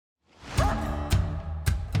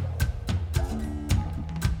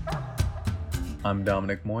I'm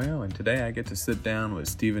Domenick Muoio, and today I get to sit down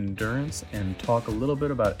with Durrence and talk a little bit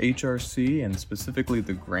about HRC and specifically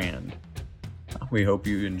the Grand. We hope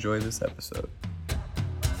you enjoy this episode.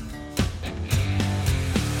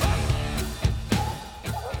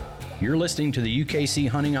 You're listening to the UKC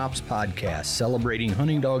Hunting Ops Podcast, celebrating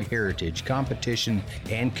hunting dog heritage, competition,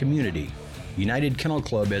 and community. United Kennel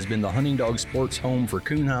Club has been the hunting dog sports home for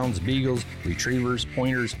coonhounds, beagles, retrievers,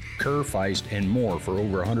 pointers, cur, feist, and more for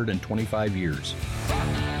over 125 years.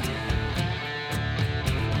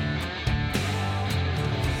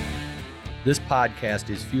 This podcast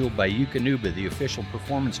is fueled by Eukanuba, the official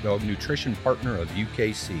performance dog nutrition partner of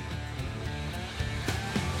UKC.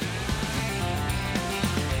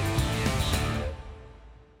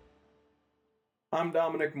 I'm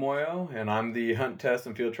Domenick Muoio, and I'm the Hunt Test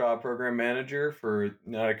and Field Trial Program Manager for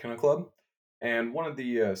United Kennel Club. And one of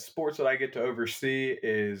the sports that I get to oversee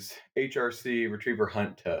is HRC Retriever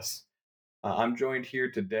Hunt Tests. I'm joined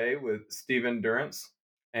here today with Durrence,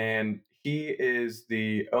 and he is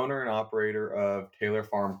the owner and operator of Taylor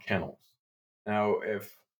Farm Kennels. Now,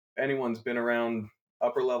 if anyone's been around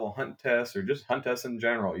upper level hunt tests or just hunt tests in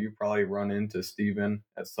general, you probably run into Steven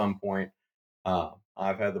at some point.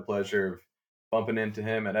 I've had the pleasure of bumping into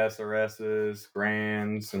him at SRS's,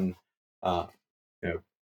 Grands, and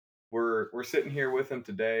we're sitting here with him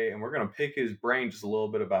today, and we're going to pick his brain just a little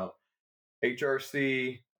bit about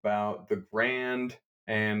HRC, about the Grand,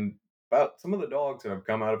 and about some of the dogs that have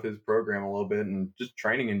come out of his program a little bit, and just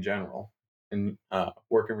training in general, and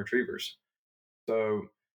working retrievers. So,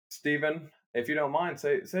 Steven, if you don't mind,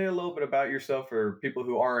 say a little bit about yourself for people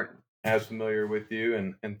who aren't as familiar with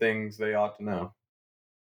you and things they ought to know.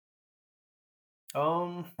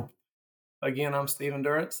 Again, I'm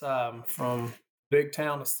Durrence. I'm from big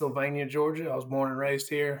town of Sylvania, Georgia. I was born and raised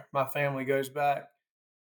here. My family goes back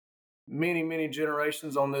many, many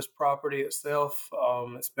generations on this property itself.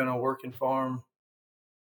 It's been a working farm.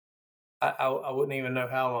 I wouldn't even know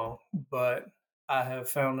how long, but I have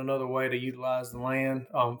found another way to utilize the land.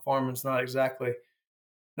 Farming's not exactly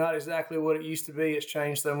what it used to be. It's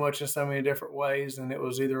changed so much in so many different ways, and it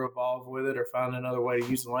was either evolve with it or find another way to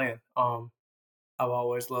use the land. I've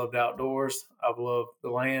always loved outdoors. I've loved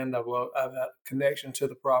the land. I've had connection to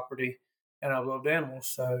the property, and I've loved animals.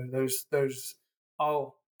 So those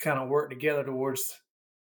all kind of work together towards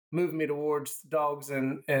moving me towards dogs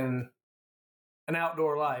and an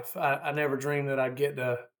outdoor life. I never dreamed that I'd get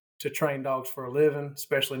to train dogs for a living,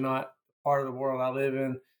 especially not part of the world I live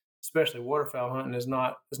in. Especially waterfowl hunting is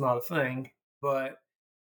not a thing, but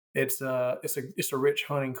it's a rich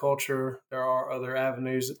hunting culture. There are other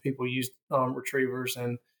avenues that people use retrievers,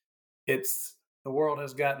 and the world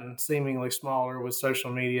has gotten seemingly smaller with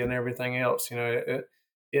social media and everything else. Go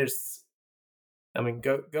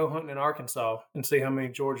hunting in Arkansas and see how many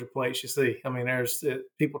Georgia plates you see. I mean,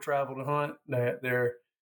 people travel to hunt. They're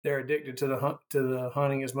addicted to the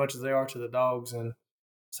hunting as much as they are to the dogs, and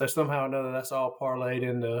so somehow or another that's all parlayed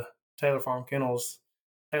into Taylor Farm Kennels.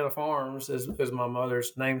 Taylor Farms is my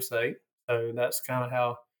mother's namesake, so that's kind of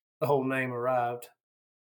how the whole name arrived.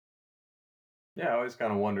 Yeah, I always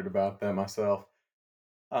kind of wondered about that myself.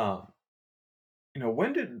 When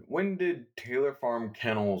did Taylor Farm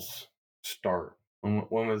Kennels start? When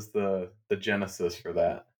was the genesis for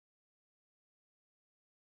that?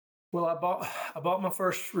 Well, I bought my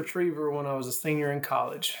first retriever when I was a senior in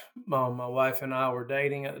college. My wife and I were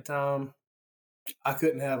dating at the time. I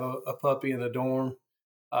couldn't have a puppy in the dorm.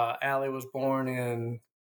 Allie was born in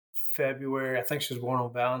February. I think she was born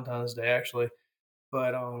on Valentine's Day, actually.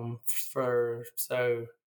 But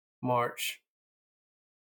March,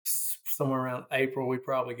 somewhere around April, we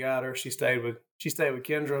probably got her. She stayed with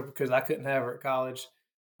Kendra because I couldn't have her at college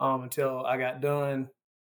until I got done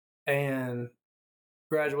and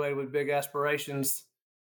graduated with big aspirations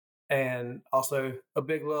and also a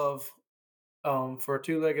big love for a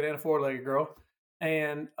two-legged and a four-legged girl.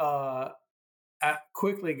 And I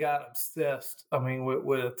quickly got obsessed. I mean,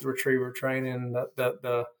 with retriever training,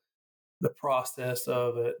 the process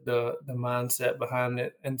of it, the mindset behind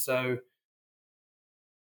it, and so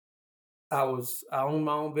I owned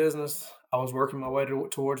my own business. I was working my way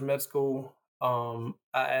towards med school. I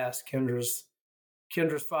asked Kendra's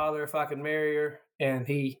father if I could marry her, and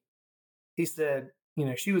he said,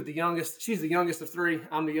 she's the youngest of three.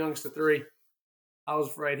 I'm the youngest of three. I was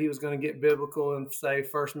afraid he was going to get biblical and say,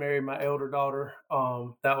 first marry my elder daughter.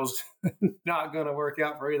 That was not going to work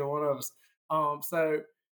out for either one of us. So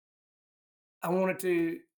I wanted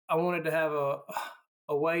to have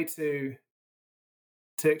a way to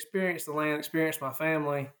experience the land, experience my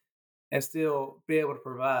family, and still be able to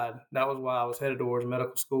provide. That was why I was headed towards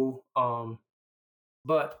medical school.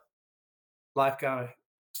 But life kind of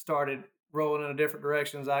started rolling in different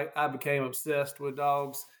directions. I became obsessed with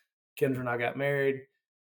dogs. Kendra and I got married.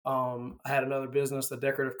 I had another business, a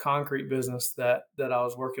decorative concrete business that I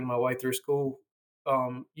was working my way through school,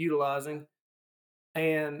 utilizing,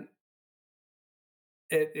 and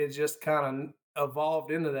it just kind of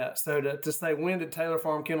evolved into that. So to say when did Taylor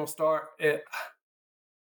Farm Kennel start?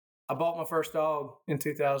 I bought my first dog in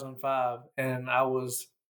 2005, and I was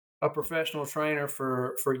a professional trainer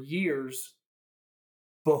for years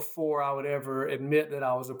before I would ever admit that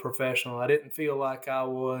I was a professional. I didn't feel like I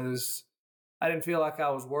was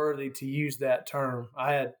worthy to use that term.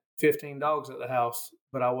 I had 15 dogs at the house,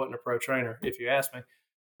 but I wasn't a pro trainer, if you ask me.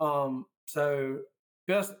 So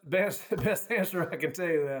best answer I can tell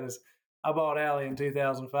you that is I bought Allie in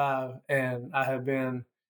 2005, and I have been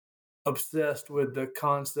obsessed with the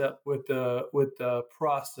concept with the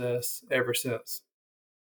process ever since.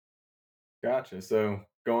 Gotcha. So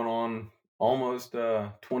going on almost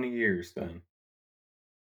 20 years then.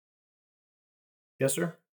 Yes,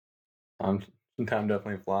 sir. Um, Time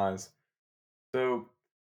definitely flies. So,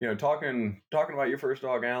 talking about your first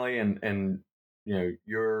dog, Allie, and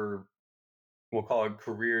your, we'll call it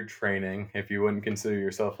career training, if you wouldn't consider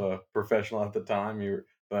yourself a professional at the time,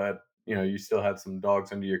 but you still had some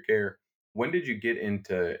dogs under your care. When did you get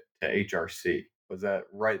into HRC? Was that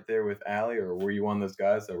right there with Allie, or were you one of those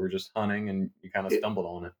guys that were just hunting and you kind of It stumbled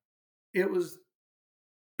on it? it was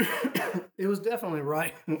it was definitely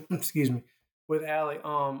right. Excuse me. With Allie,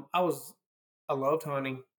 I loved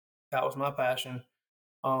hunting. That was my passion.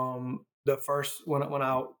 The first when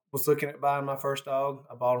I was looking at buying my first dog,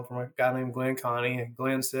 I bought him from a guy named Glenn Connie, and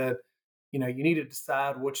Glenn said, you need to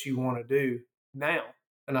decide what you want to do now.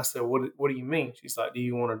 And I said, what do you mean? She's like, do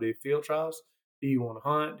you want to do field trials? Do you want to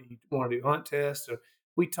hunt? Do you want to do hunt tests? So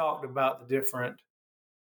we talked about the different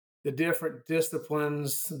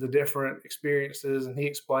disciplines, the different experiences, and he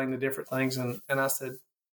explained the different things. And I said,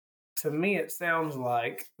 to me, it sounds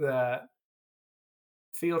like that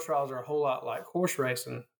field trials are a whole lot like horse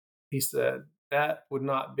racing. He said that would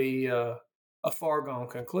not be a far gone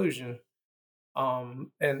conclusion.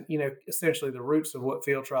 And essentially the roots of what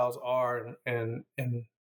field trials are and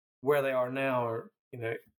where they are now are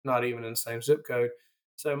not even in the same zip code.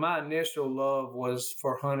 So my initial love was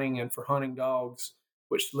for hunting and for hunting dogs,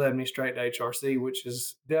 which led me straight to HRC, which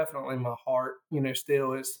is definitely my heart.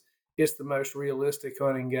 Still it's the most realistic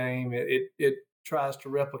hunting game. It tries to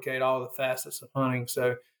replicate all the facets of hunting.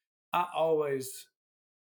 So I always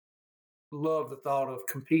loved the thought of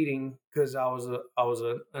competing because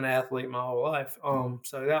an athlete my whole life.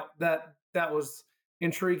 So that was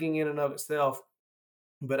intriguing in and of itself.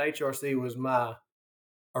 But HRC was my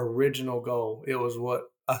original goal. It was what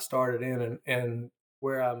I started in, and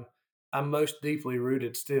where I'm most deeply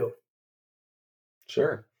rooted still.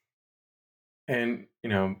 Sure. And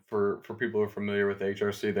for people who are familiar with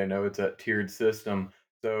HRC, they know it's a tiered system.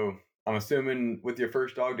 So I'm assuming with your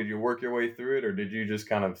first dog, did you work your way through it, or did you just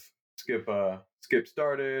kind of skip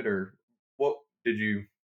started, or what did you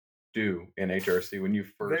do in HRC when you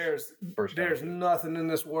first got There's into it? nothing in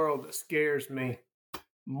this world that scares me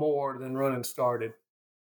more than running started.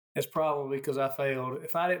 It's probably because I failed.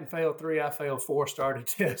 If I didn't fail three, I failed four started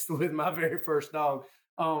tests with my very first dog.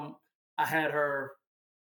 I had her,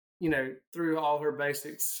 through all her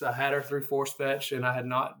basics. I had her through force fetch, and I had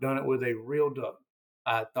not done it with a real duck.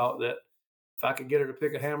 I thought that if I could get her to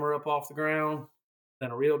pick a hammer up off the ground,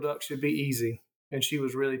 then a real duck should be easy. And she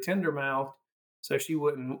was really tender mouthed, so she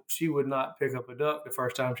would not pick up a duck the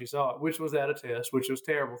first time she saw it, which was at a test, which was a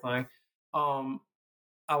terrible thing. Um,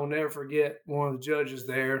 I will never forget one of the judges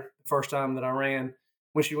there the first time that I ran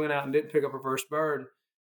when she went out and didn't pick up her first bird.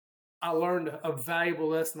 I learned a valuable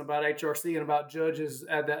lesson about HRC and about judges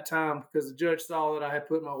at that time because the judge saw that I had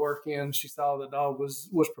put my work in. She saw the dog was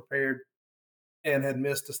prepared and had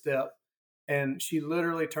missed a step. And she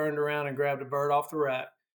literally turned around and grabbed a bird off the rack.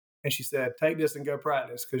 And she said, take this and go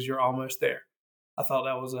practice because you're almost there. I thought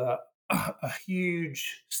that was a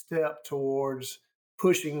huge step towards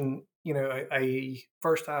pushing, a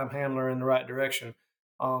first time handler in the right direction.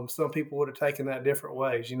 Some people would have taken that different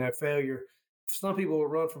ways. Failure. Some people will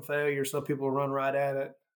run from failure. Some people will run right at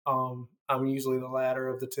it. I'm usually the latter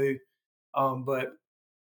of the two. But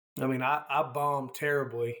I mean, I bombed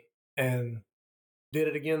terribly and did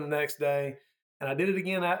it again the next day. And I did it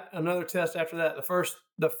again at another test after that.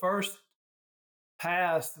 The first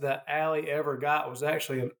pass that Allie ever got was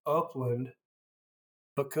actually an upland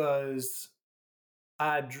because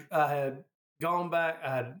I had gone back,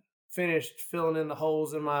 I had finished filling in the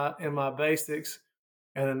holes in my basics,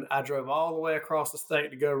 and I drove all the way across the state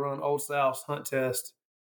to go run Old South's hunt test.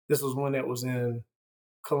 This was when it was in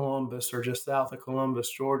Columbus or just south of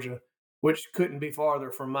Columbus, Georgia, which couldn't be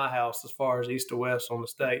farther from my house as far as east to west on the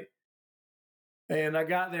state. And I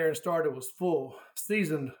got there and started was full.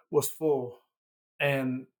 Season was full.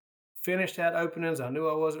 And finished had openings. I knew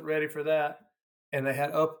I wasn't ready for that. And they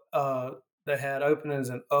had openings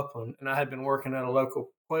in Upland. And I had been working at a local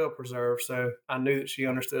quail preserve, so I knew that she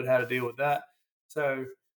understood how to deal with that. So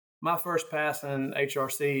my first pass in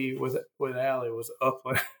HRC with Allie was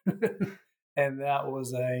Upland. And that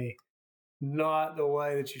was a not the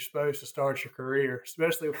way that you're supposed to start your career,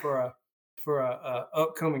 especially for a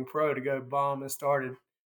upcoming pro to go bomb and started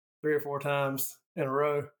 3 or 4 times in a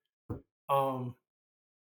row. Um,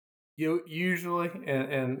 you usually,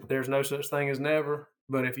 and there's no such thing as never,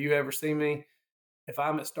 but if you ever see me, if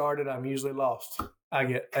I'm at started, I'm usually lost. I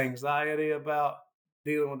get anxiety about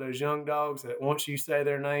dealing with those young dogs that once you say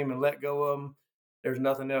their name and let go of them, there's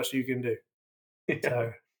nothing else you can do. Yeah.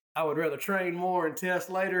 So I would rather train more and test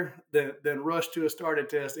later than rush to a started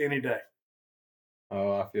test any day.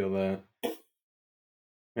 Oh, I feel that.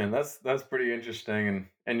 And that's pretty interesting,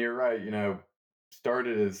 and you're right.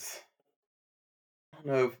 Started is, I don't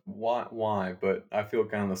know why, but I feel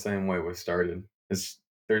kind of the same way with started.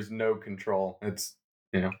 There's no control. It's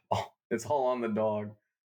it's all on the dog.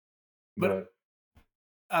 But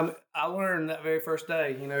But I learned that very first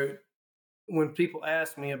day, when people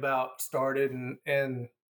ask me about started and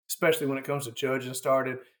especially when it comes to judging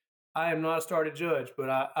started, I am not a started judge, but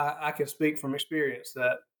I can speak from experience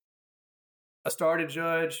that a started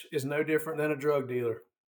judge is no different than a drug dealer.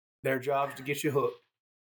 Their job is to get you hooked.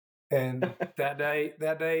 And that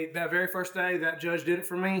very first day, that judge did it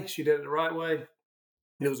for me. She did it the right way.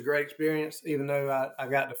 It was a great experience, even though I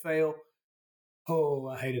got to fail. Oh,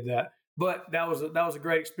 I hated that. But that was a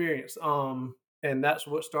great experience. And that's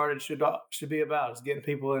what started should be about, is getting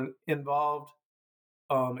people involved,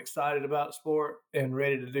 excited about the sport, and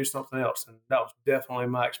ready to do something else. And that was definitely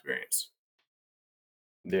my experience.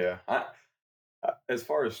 yeah, as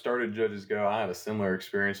far as started judges go, I had a similar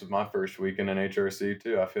experience with my first weekend in HRC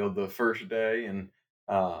too. I failed the first day, and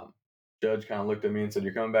um, judge kind of looked at me and said,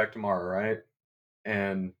 "You're coming back tomorrow, right?"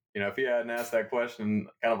 And if he hadn't asked that question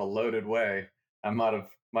kind of a loaded way, I might have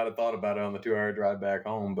thought about it on the 2 hour drive back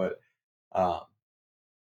home. But um,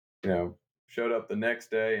 you know, showed up the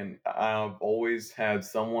next day, and I've always had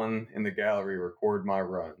someone in the gallery record my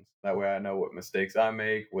runs. That way, I know what mistakes I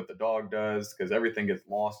make, what the dog does, because everything gets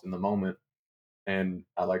lost in the moment. And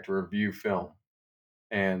I like to review film.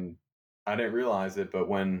 And I didn't realize it, but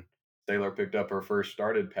when Sailor picked up her first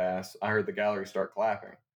started pass, I heard the gallery start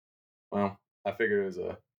clapping. Well, I figured it was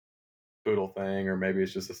a poodle thing, or maybe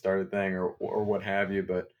it's just a started thing, or what have you.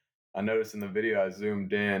 But I noticed in the video I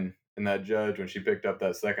zoomed in, and that judge, when she picked up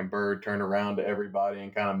that second bird, turned around to everybody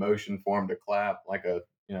and kind of motioned for him to clap, like a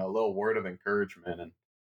little word of encouragement. And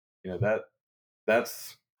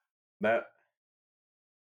that's that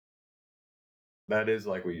that is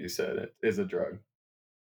like what you said. It is a drug.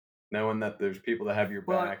 Knowing that there's people that have your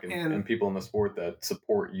Well, back, and and people in the sport that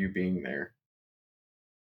support you being there.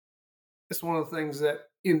 it's one of the things that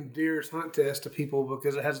endears hunt test to people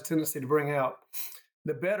because it has a tendency to bring out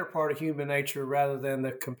the better part of human nature rather than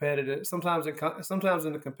the competitive. Sometimes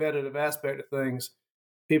in the competitive aspect of things,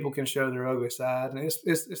 people can show their ugly side, and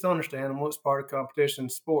it's understandable. It's part of competition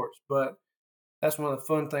sports, but that's one of the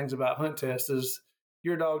fun things about hunt tests is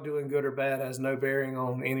your dog doing good or bad has no bearing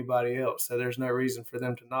on anybody else. So there's no reason for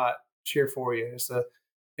them to not cheer for you. It's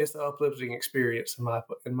an uplifting experience in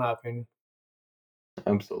my opinion.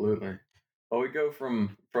 Absolutely. Well, we go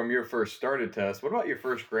from your first started test. What about your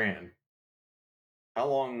first grand? How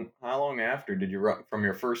long after did you run from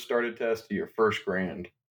your first started test to your first grand?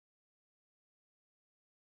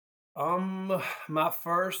 My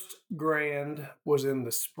first grand was in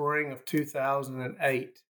the spring of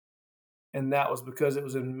 2008, and that was because it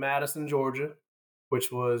was in Madison, Georgia,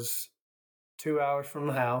 which was 2 hours from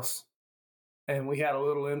the house. And we had a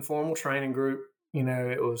little informal training group.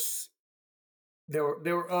 It was there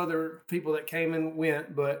were other people that came and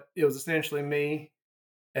went, but it was essentially me,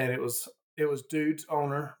 and it was Dude's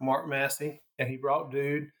owner, Mark Massey, and he brought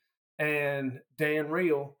Dude and Dan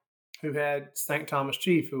Reel, who had St. Thomas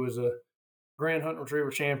Chief, who was a Grand Hunting Retriever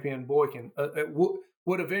champion Boykin,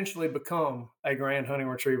 would eventually become a Grand Hunting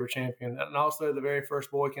Retriever champion, and also the very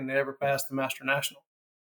first Boykin to ever pass the Master National.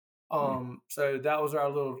 Hmm. So that was our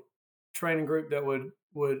little training group that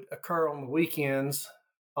would occur on the weekends.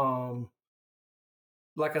 Um,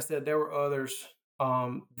 like I said, there were others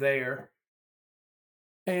there,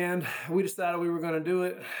 and we decided we were going to do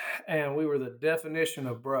it, and we were the definition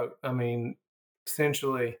of broke. I mean,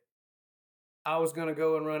 essentially, I was going to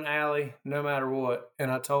go and run alley no matter what.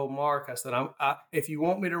 And I told Mark, I said, if you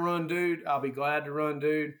want me to run dude, I'll be glad to run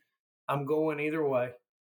dude. I'm going either way.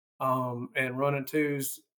 And running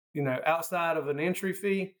twos, outside of an entry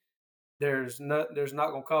fee, there's not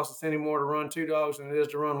going to cost us any more to run two dogs than it is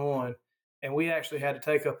to run one. And we actually had to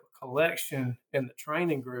take up a collection in the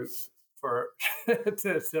training group for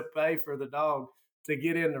to pay for the dog to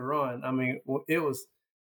get in the run. I mean,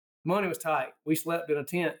 money was tight. We slept in a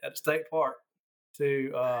tent at the state park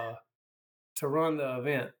to run the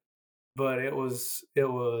event, but it was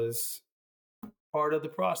part of the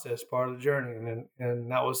process, part of the journey,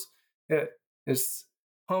 and that was it. It's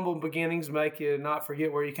humble beginnings make you not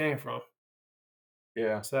forget where you came from.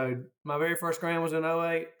 Yeah. So my very first grand was in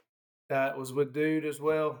 '08. That was with Dude as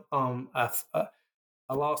well.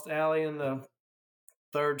 I lost Allie in the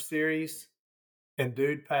third series, and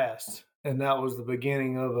Dude passed, and that was the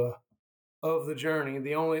beginning of the journey.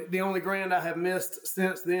 The only grand I have missed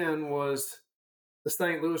since then was the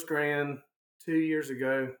St. Louis Grand 2 years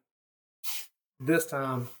ago. This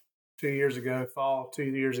time, 2 years ago, fall 2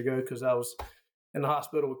 years ago, because I was in the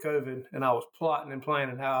hospital with COVID, and I was plotting and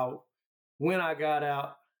planning when I got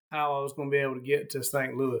out, how I was going to be able to get to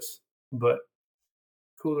St. Louis. But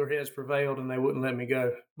cooler heads prevailed, and they wouldn't let me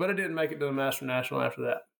go. But I didn't make it to the Master National after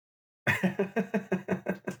that.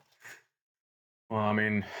 Well, I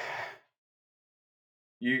mean,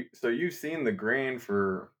 you've seen the Grand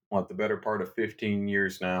for what, the better part of 15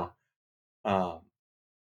 years now. How's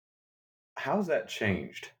that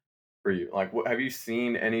changed for you? Like, have you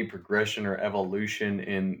seen any progression or evolution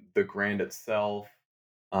in the Grand itself,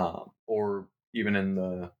 or even in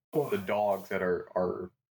the dogs that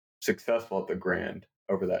are successful at the Grand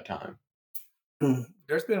over that time?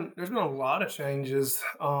 There's been a lot of changes,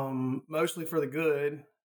 mostly for the good.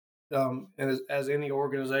 And as any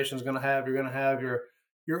organization is going to have, you're going to have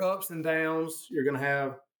your ups and downs. You're going to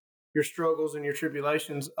have your struggles and your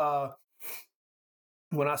tribulations.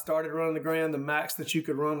 When I started running the Grand, the max that you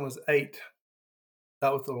could run was 8.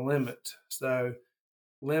 That was the limit. So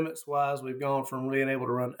limits wise, we've gone from being able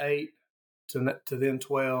to run 8 to then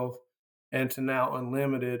 12, and to now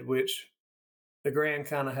unlimited, which the Grand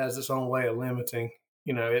kind of has its own way of limiting.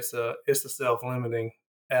 It's a self-limiting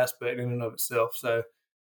aspect in and of itself. So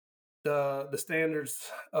the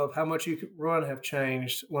standards of how much you could run have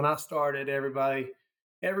changed. When I started, everybody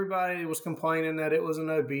was complaining that it was an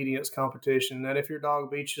obedience competition, that if your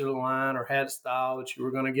dog beat you to the line or had style, that you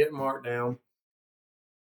were going to get marked down.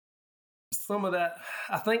 Some of that,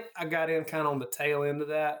 I think I got in kind of on the tail end of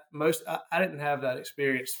that. I didn't have that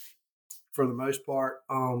experience for the most part.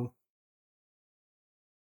 I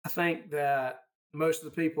think that most of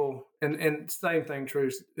the people, and same thing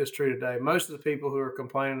is true today, most of the people who are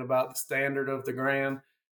complaining about the standard of the Grand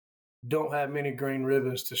don't have many green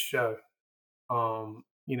ribbons to show.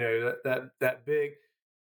 That big,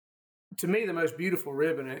 to me, the most beautiful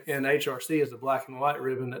ribbon in HRC is the black and white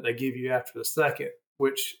ribbon that they give you after the second,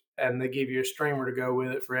 and they give you a streamer to go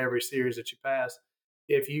with it for every series that you pass.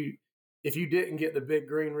 If you didn't get the big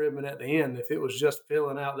green ribbon at the end, if it was just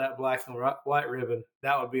filling out that black and white ribbon,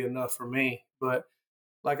 that would be enough for me. But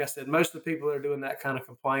like I said, most of the people that are doing that kind of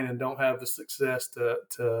complaining don't have the success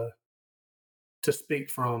to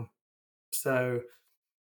speak from. So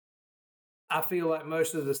I feel like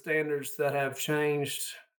most of the standards that have changed,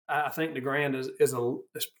 I think the Grand is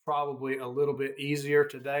probably a little bit easier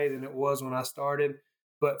today than it was when I started,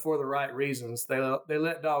 but for the right reasons. They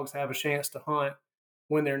let dogs have a chance to hunt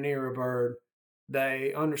when they're near a bird.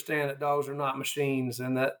 They understand that dogs are not machines,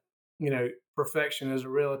 and that perfection is a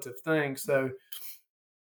relative thing. So,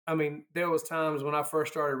 I mean, there was times when I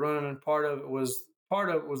first started running, and part of it was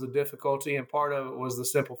the difficulty, and part of it was the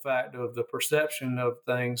simple fact of the perception of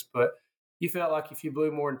things. But you felt like if you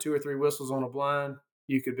blew more than 2 or 3 whistles on a blind,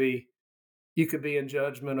 you could be in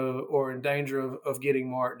judgment or in danger of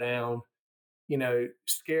getting marked down.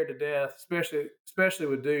 Scared to death, especially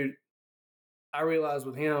with Dude. I realized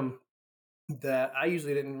with him that I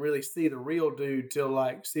usually didn't really see the real Dude till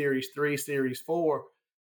like series 3, series 4.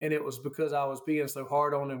 And it was because I was being so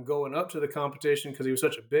hard on him going up to the competition because he was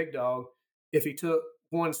such a big dog. If he took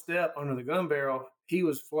one step under the gun barrel, he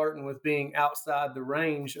was flirting with being outside the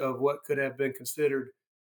range of what could have been considered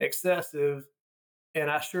excessive. And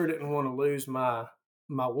I sure didn't want to lose my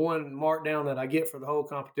one mark down that I get for the whole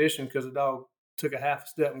competition because the dog took a half a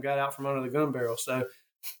step and got out from under the gun barrel. So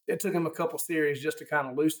it took him a couple series just to kind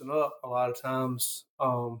of loosen up a lot of times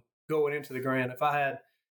going into the Grand. If I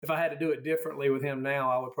had to do it differently with him now,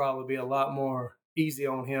 I would probably be a lot more easy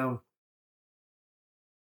on him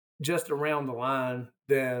just around the line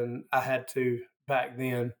than I had to back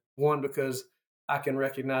then. One, because I can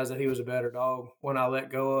recognize that he was a better dog when I let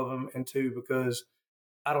go of him, and two, because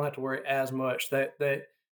I don't have to worry as much.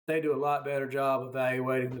 They do a lot better job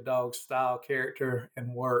evaluating the dog's style, character, and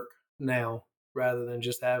work now, rather than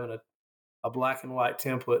just having a black and white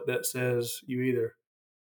template that says you either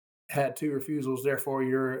had two refusals, therefore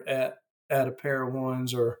you're at a pair of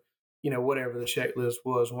ones, or whatever the checklist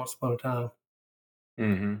was once upon a time.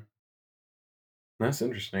 Mm-hmm. That's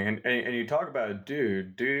interesting. And you talk about a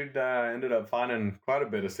dude. Dude ended up finding quite a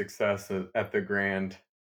bit of success at the Grand.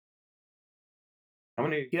 How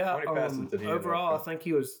Yeah, many passes did he end up overall, I going? think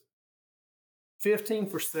he was 15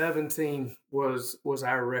 for 17 was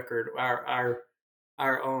our record, our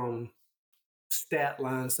stat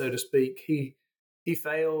line, so to speak. He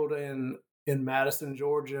failed in Madison,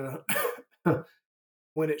 Georgia,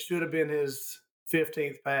 when it should have been his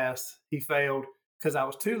 15th pass. He failed because I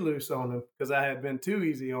was too loose on him, because I had been too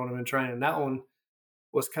easy on him in training. That one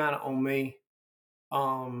was kind of on me.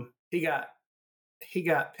 He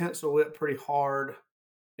got pencil whipped pretty hard,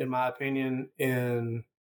 in my opinion, in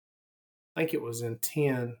I think it was in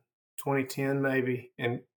 2010 maybe,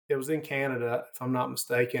 and it was in Canada, if I'm not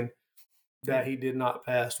mistaken, that Hmm. he did not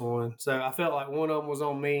pass one. So I felt like one of them was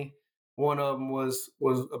on me. One of them was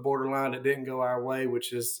a borderline that didn't go our way,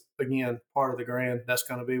 which is again part of the Grand. That's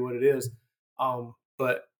going to be what it is.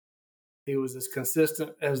 But he was as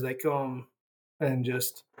consistent as they come, and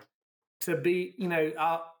just to be,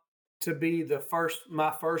 to be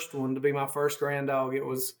my first one, to be my first Grand Dog. It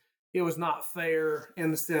was not fair,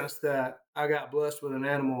 in the sense that I got blessed with an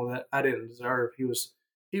animal that I didn't deserve. He was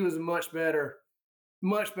a much better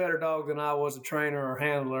dog than I was a trainer or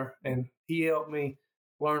handler, and he helped me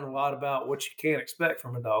learn a lot about what you can't expect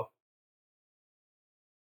from a dog.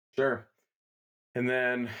 Sure. And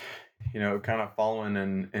then, kind of following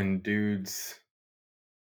in dude's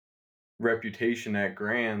reputation at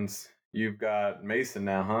Grands, you've got Mason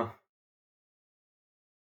now, huh?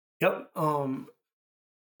 Yep.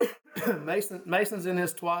 Mason's in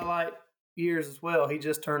his twilight years as well. He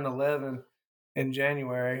just turned 11 in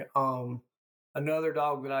January. Another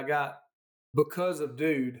dog that I got because of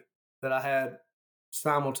Dude, that I had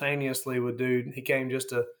simultaneously with Dude. He came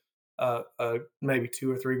just a maybe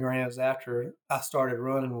 2 or 3 grands after I started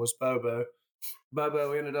running, was Bobo.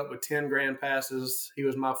 Bobo ended up with 10 grand passes. He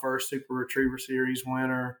was my first Super Retriever Series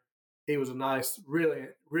winner. He was a nice, really,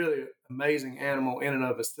 really amazing animal in and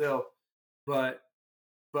of itself. But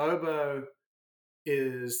Bobo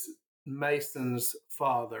is Mason's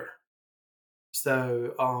father.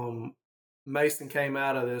 So Mason came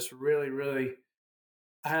out of this really, really.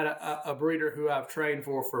 I had a breeder who I've trained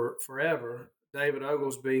for forever, David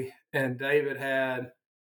Oglesby, and David had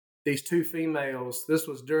these two females. This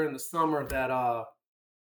was during the summer that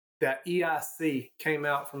EIC came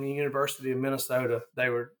out from the University of Minnesota. They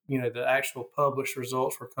were, the actual published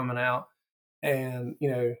results were coming out, and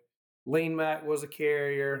Lean Mac was a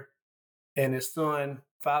carrier, and his son,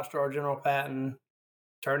 5-star General Patton,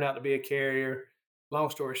 turned out to be a carrier.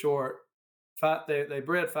 Long story short, they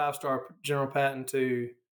bred 5-star General Patton to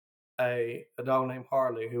a dog named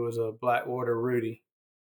Harley, who was a Blackwater Rudy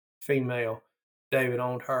female. David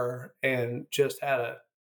owned her, and just had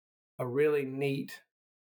a really neat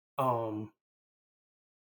um,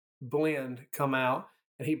 blend come out.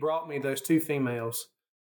 And he brought me those two females.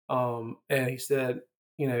 And he said,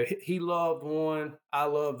 he loved one, I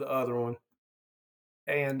loved the other one.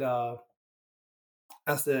 And I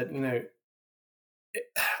said,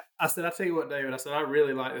 I tell you what, David, I said, I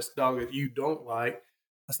really like this dog that you don't like.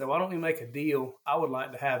 I said, why don't we make a deal? I would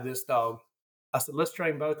like to have this dog. I said, let's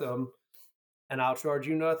train both of them, and I'll charge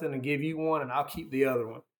you nothing and give you one, and I'll keep the other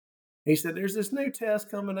one. He said, there's this new test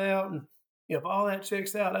coming out, and if all that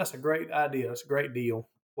checks out, that's a great idea. It's a great deal.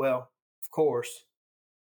 Well, of course,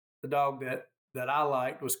 the dog that I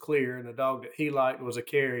liked was clear, and the dog that he liked was a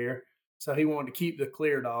carrier. So he wanted to keep the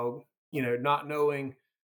clear dog, not knowing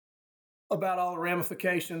about all the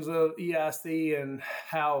ramifications of EIC and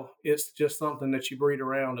how it's just something that you breed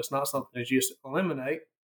around. It's not something that you just eliminate.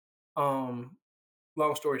 Um,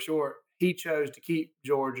 Long story short, he chose to keep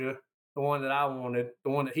Georgia, the one that I wanted, the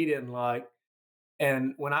one that he didn't like.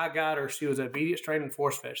 And when I got her, she was obedience training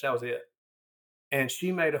force fetch. That was it. And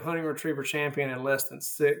she made a hunting retriever champion in less than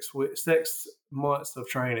 6 months of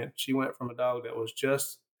training. She went from a dog that was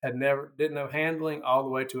didn't know handling, all the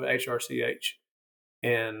way to a HRCH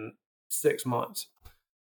in 6 months.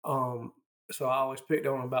 Um, so I always picked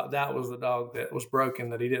on him about that was the dog that was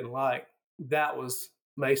broken, that he didn't like. That was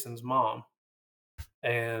Mason's mom.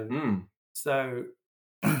 And Hmm. so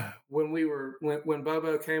when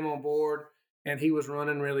Bobo came on board and he was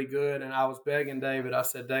running really good, and I was begging David, I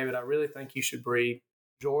said, David, I really think you should breed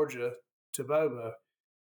Georgia to Bobo.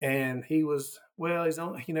 And he was, well, he's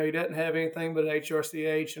on, he doesn't have anything but an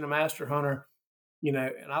HRCH and a master hunter,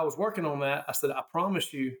 and I was working on that. I said, I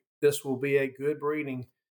promise you, this will be a good breeding.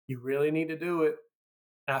 You really need to do it.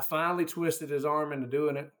 And I finally twisted his arm into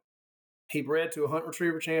doing it. He bred to a hunt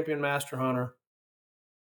retriever champion master hunter.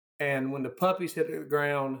 And when the puppies hit the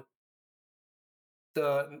ground,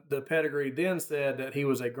 the pedigree then said that he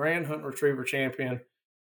was a grand hunt retriever champion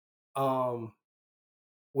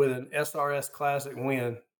with an SRS Classic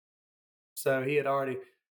win. So he had already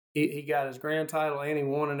he got his grand title and he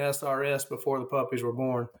won an SRS before the puppies were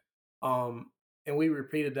born. And we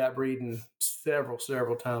repeated that breeding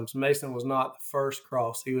several times. Mason was not the first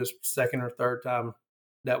cross; he was second or third time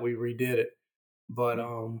that we redid it. But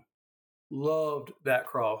loved that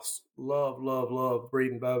cross. Love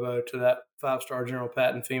breeding Bobo to that 5-star General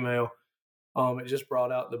Patton female. It just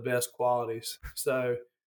brought out the best qualities. So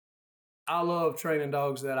I love training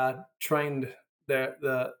dogs that I trained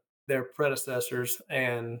their predecessors,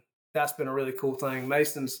 and that's been a really cool thing.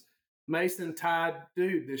 Mason tied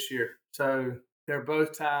Dude this year, so they're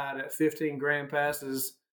both tied at 15 grand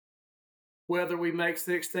passes. Whether we make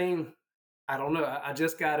 16, I don't know. I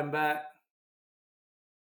just got him back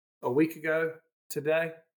a week ago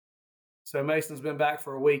today, so Mason's been back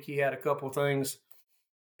for a week. He had a couple things.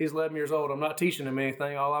 He's 11 years old. I'm not teaching him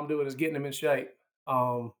anything. All I'm doing is getting him in shape.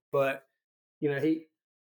 But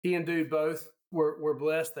he and Dude both were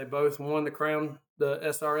blessed. They both won the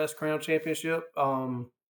SRS Crown Championship.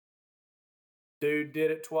 Dude did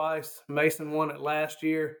it twice. Mason won it last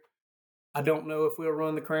year. I don't know if we'll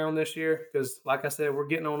run the Crown this year because, like I said, we're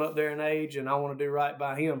getting on up there in age, and I want to do right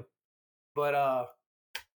by him. But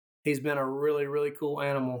he's been a really, really cool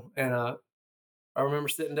animal. And I remember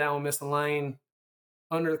sitting down with Miss Elaine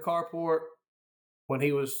under the carport when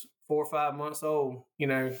he was 4 or 5 months old,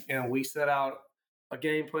 and we set out a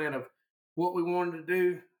game plan of what we wanted to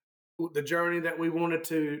do, the journey that we wanted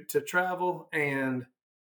to travel, and,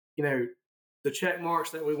 the check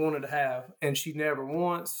marks that we wanted to have. And she never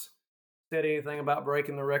once said anything about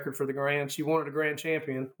breaking the record for the grand. She wanted a grand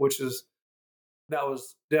champion, that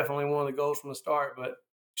was definitely one of the goals from the start, but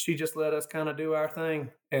she just let us kind of do our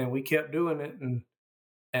thing, and we kept doing it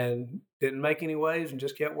and didn't make any waves and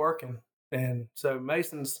just kept working. And so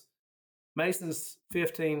Mason's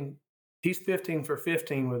 15. He's 15 for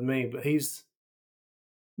 15 with me, but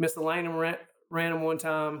Miss Elaine ran him one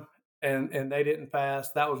time and they didn't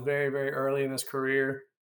pass. That was very, very early in his career.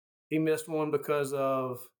 He missed one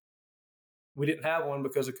we didn't have one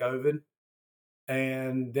because of COVID.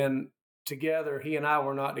 And then together, he and I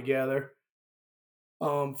were not together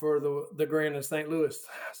for the Grand in St. Louis.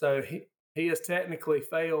 So he has technically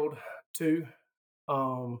failed too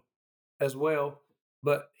as well,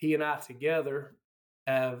 but he and I together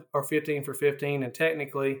are 15 for 15, and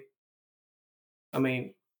technically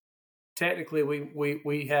we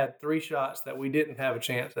had 3 shots that we didn't have a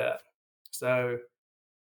chance at. So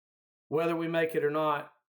whether we make it or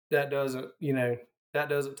not, that doesn't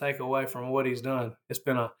take away from what he's done. It's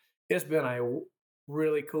been a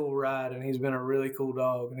really cool ride, and he's been a really cool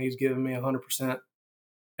dog, and he's given me 100%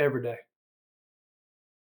 every day.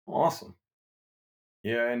 Awesome.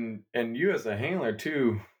 Yeah, and you as a handler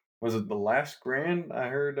too. Was it the last grand? I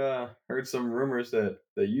heard some rumors that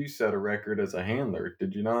you set a record as a handler.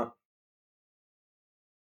 Did you not?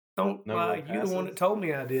 Don't lie. You the one that told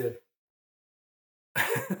me I did.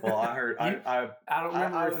 Well, I heard. I don't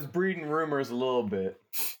remember. I was breeding rumors a little bit.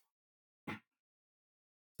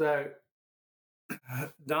 So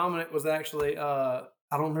Domenick was actually. I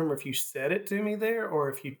don't remember if you said it to me there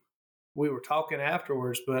or if we were talking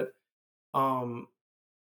afterwards, but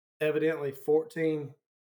evidently 14.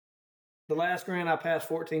 The last grand I passed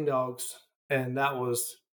 14 dogs, and that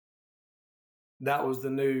was the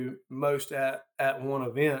new most at one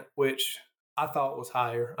event, which I thought was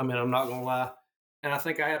higher. I'm not gonna lie. And I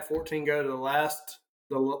think I had 14 go to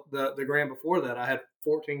the grand before that. I had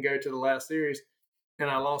 14 go to the last series, and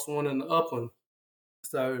I lost one in the Upland.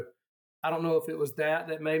 So I don't know if it was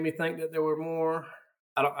that made me think that there were more.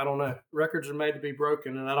 I don't know. Records are made to be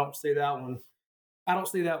broken, and I don't see that one. I don't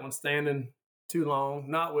see that one standing too long.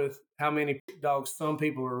 Not with how many dogs some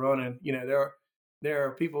people are running. There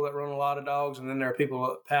are people that run a lot of dogs, and then there are people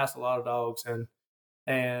that pass a lot of dogs, and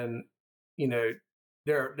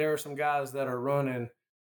there are some guys that are running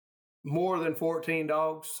more than 14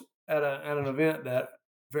 dogs at an event that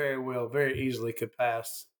very easily could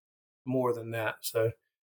pass more than that. So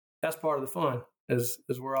that's part of the fun is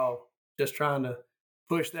we're all just trying to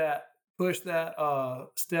push that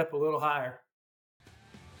step a little higher.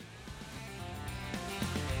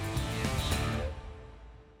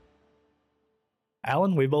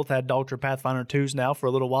 Alan, we both had Dogtra Pathfinder 2s now for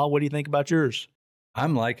a little while. What do you think about yours?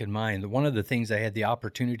 I'm liking mine. One of the things I had the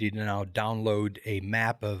opportunity to now download a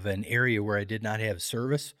map of an area where I did not have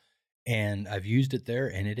service, and I've used it there,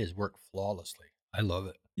 and it has worked flawlessly. I love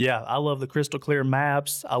it. Yeah, I love the crystal clear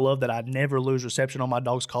maps. I love that I never lose reception on my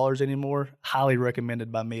dog's collars anymore. Highly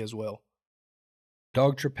recommended by me as well.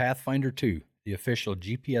 Dogtra Pathfinder 2, the official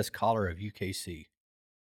GPS collar of UKC.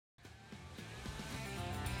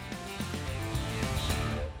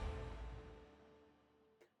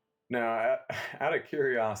 Now, out of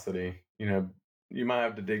curiosity, you might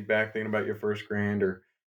have to dig back thinking about your first grand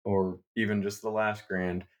or even just the last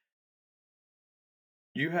grand.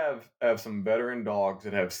 You have some veteran dogs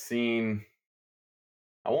that have seen,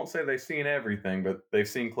 I won't say they've seen everything, but they've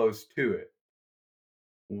seen close to it.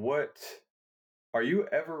 What are you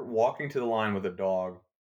ever walking to the line with a dog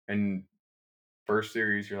and first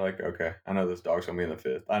series you're like, okay, I know this dog's gonna be in the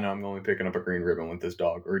fifth. I know I'm only picking up a green ribbon with this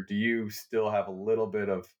dog. Or do you still have a little bit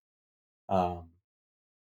of um,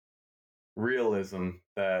 realism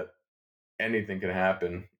that anything can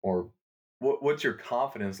happen? Or what's your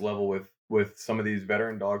confidence level with some of these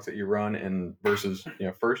veteran dogs that you run and versus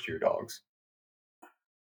first year dogs?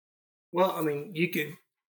 Well, I mean, you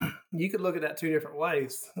could look at that two different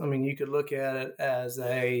ways. I mean, you could look at it as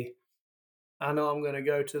I know I'm going to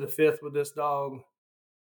go to the fifth with this dog,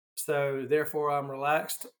 so therefore I'm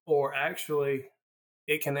relaxed. Or actually,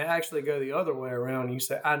 it can actually go the other way around. You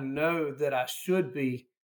say, I know that I should be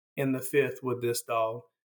in the fifth with this dog,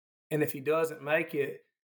 and if he doesn't make it,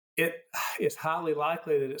 it's highly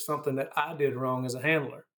likely that it's something that I did wrong as a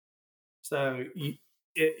handler. So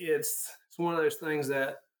it's one of those things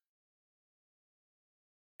that,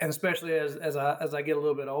 and especially as I get a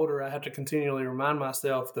little bit older, I have to continually remind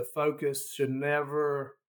myself the focus should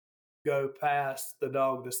never go past the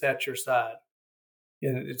dog that's at your side.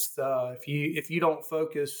 And it's if you don't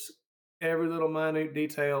focus every little minute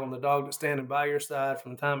detail on the dog that's standing by your side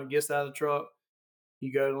from the time it gets out of the truck,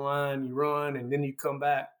 you go to the line, you run, and then you come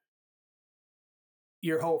back.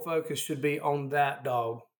 Your whole focus should be on that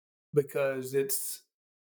dog because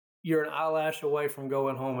you're an eyelash away from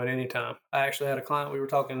going home at any time. I actually had a client, we were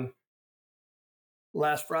talking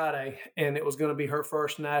last Friday, and it was going to be her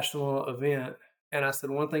first national event. And I said,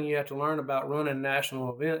 one thing you have to learn about running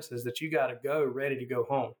national events is that you got to go ready to go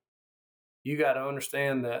home. You got to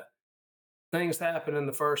understand that things happen in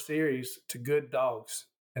the first series to good dogs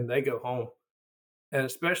and they go home. And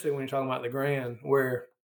especially when you're talking about the Grand, where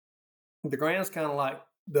the Grand's kind of like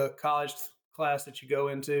the college class that you go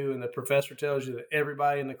into, and the professor tells you that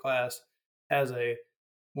everybody in the class has a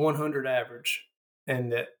 100 average,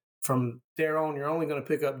 and that from there on, you're only going to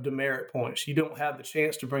pick up demerit points. You don't have the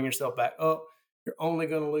chance to bring yourself back up. You're only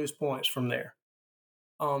going to lose points from there.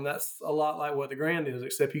 That's a lot like what the Grand is,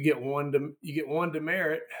 except you get one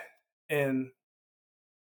demerit, and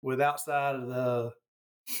with outside of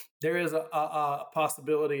there is a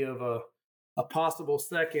possibility of a possible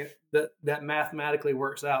second that mathematically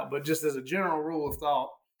works out. But just as a general rule of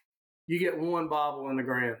thought, you get one bobble in the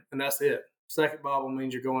Grand, and that's it. Second bobble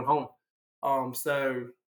means you're going home. So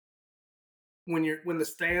when the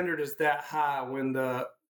standard is that high, when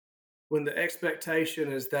the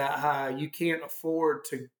expectation is that high, you can't afford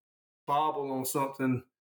to bobble on something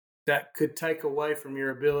that could take away from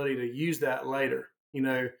your ability to use that later.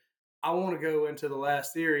 I want to go into the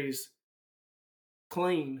last series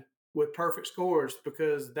clean with perfect scores,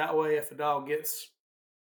 because that way, if a dog gets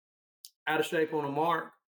out of shape on a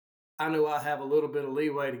mark, I know I have a little bit of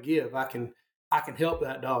leeway to give. I can help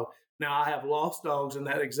that dog. Now, I have lost dogs in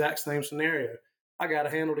that exact same scenario. I got a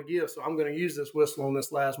handle to give, so I'm going to use this whistle on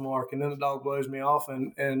this last mark, and then the dog blows me off,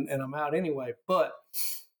 and I'm out anyway. But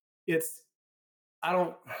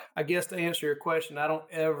I guess to answer your question, I don't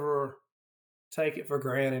ever take it for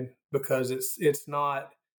granted, because it's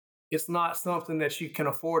not something that you can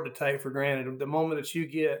afford to take for granted. The moment that you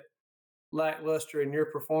get lackluster in your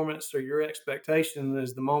performance or your expectation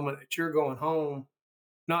is the moment that you're going home,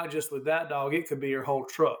 not just with that dog, it could be your whole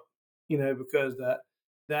truck, because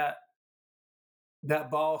that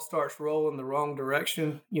ball starts rolling the wrong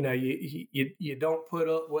direction. You don't put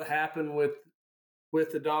up what happened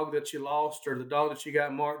with the dog that you lost or the dog that you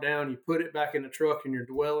got marked down. You put it back in the truck and you're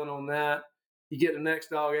dwelling on that. You get the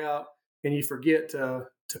next dog out and you forget to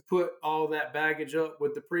put all that baggage up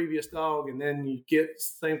with the previous dog, and then you get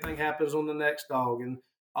same thing happens on the next dog, and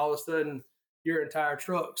all of a sudden your entire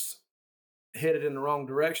truck's headed in the wrong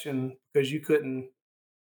direction because you couldn't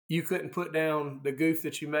put down the goof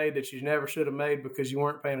that you made that you never should have made because you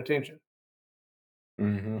weren't paying attention.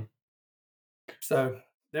 Mm-hmm. So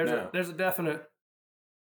there's a definite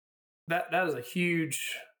that is a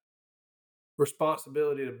huge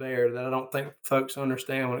responsibility to bear that I don't think folks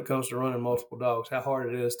understand when it comes to running multiple dogs, how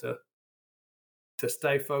hard it is to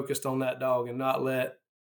stay focused on that dog and not let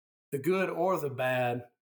the good or the bad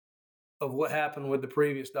of what happened with the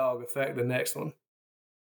previous dog affect the next one.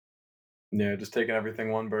 Yeah, just taking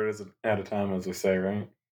everything one bird at a time, as we say, right?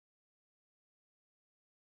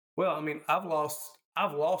 Well, I mean, I've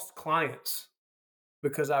lost clients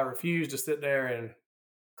because I refused to sit there and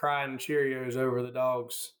crying Cheerios over the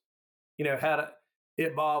dogs. Had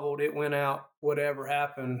it bobbled, it went out, whatever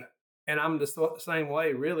happened. And I'm the same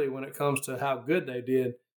way, really, when it comes to how good they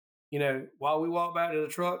did. While we walk back to the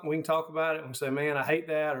truck, we can talk about it and say, man, I hate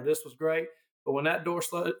that, or this was great. But when that door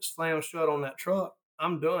slams shut on that truck,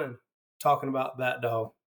 I'm done talking about that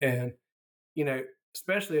dog. And, you know,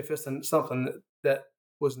 especially if it's something that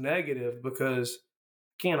was negative, because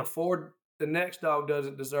I can't afford, the next dog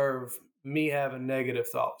doesn't deserve me having negative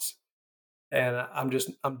thoughts. And I'm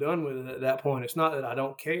done with it at that point. It's not that I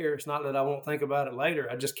don't care. It's not that I won't think about it later.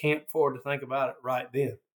 I just can't afford to think about it right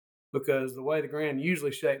then, because the way the grand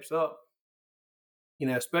usually shapes up,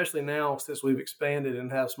 especially now since we've expanded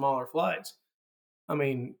and have smaller flights. I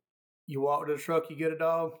mean, you walk to the truck, you get a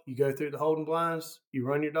dog, you go through the holding blinds, you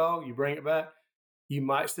run your dog, you bring it back. You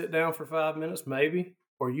might sit down for 5 minutes, maybe,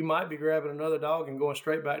 or you might be grabbing another dog and going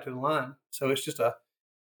straight back to the line. So it's just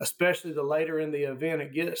especially the later in the event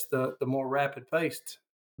it gets, the more rapid paced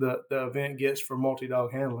the event gets for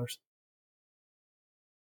multi-dog handlers.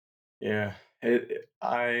 Yeah,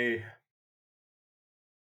 I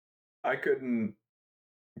couldn't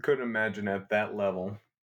imagine at that level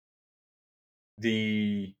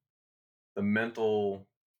the mental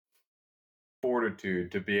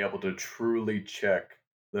fortitude to be able to truly check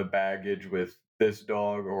the baggage with this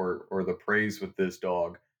dog, or the praise with this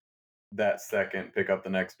dog, that second, pick up the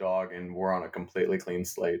next dog, and we're on a completely clean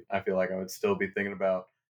slate. I feel like I would still be thinking about,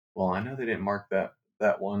 well, I know they didn't mark that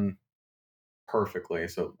one perfectly,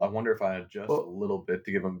 so I wonder if I adjust a Well, little bit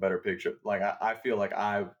to give them a better picture. Like I feel like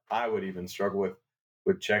I would even struggle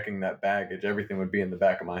with checking that baggage. Everything would be in the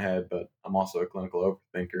back of my head, but I'm also a clinical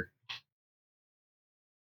overthinker.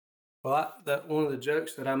 that one of the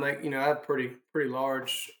jokes that I make, I have pretty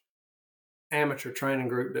large amateur training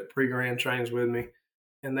group that pre-grand trains with me,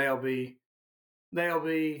 and they'll be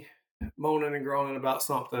moaning and groaning about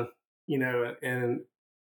something, and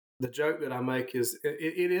the joke that I make is,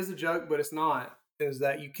 it is a joke, but it's not, is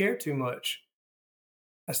that you care too much.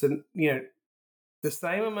 I said, the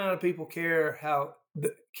same amount of people care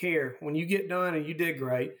when you get done and you did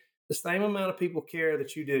great. The same amount of people care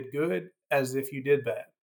that you did good as if you did bad.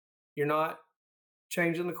 You're not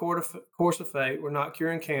changing the course of fate. We're not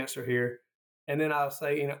curing cancer here. And then I'll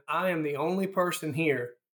say, I am the only person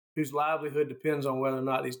here whose livelihood depends on whether or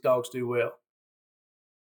not these dogs do well.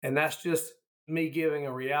 And that's just me giving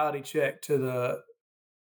a reality check to the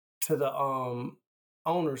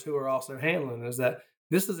owners who are also handling, is that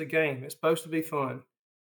this is a game. It's supposed to be fun.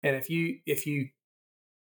 And if you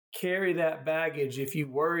carry that baggage, if you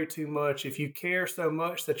worry too much, if you care so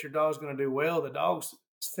much that your dog's going to do well, the dogs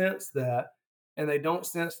sense that, and they don't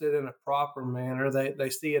sense it in a proper manner. They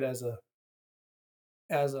see it as a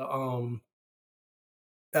um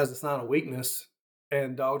as a sign of weakness,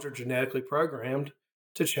 and dogs are genetically programmed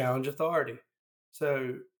to challenge authority.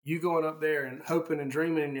 So you going up there and hoping and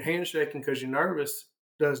dreaming and your handshaking because you're nervous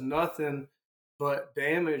does nothing but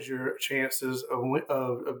damage your chances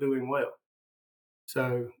of doing well.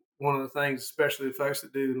 So one of the things, especially the folks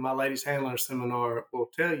that do my ladies handler seminar,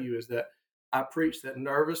 will tell you is that I preach that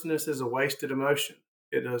nervousness is a wasted emotion.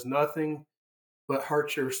 It does nothing but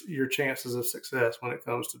hurt your chances of success when it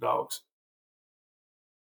comes to dogs.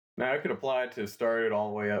 Now I could apply it to start it all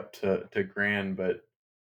the way up to grand, but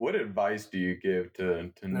what advice do you give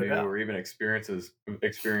to No new doubt. or even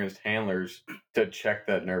experienced handlers to check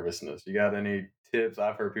that nervousness? You got any tips?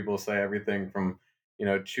 I've heard people say everything from,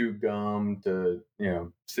 chew gum to,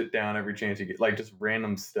 sit down every chance you get, like just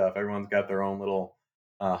random stuff. Everyone's got their own little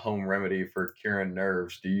home remedy for curing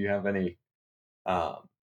nerves. Do you have um,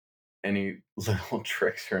 any little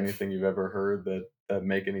tricks or anything you've ever heard that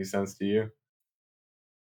make any sense to you?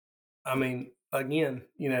 I mean, again,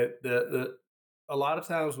 the a lot of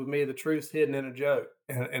times with me, the truth's hidden in a joke.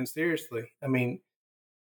 And seriously, I mean,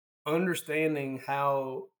 understanding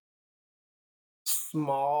how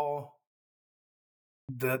small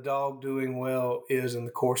the dog doing well is in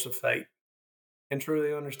the course of fate, and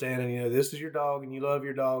truly understanding, this is your dog and you love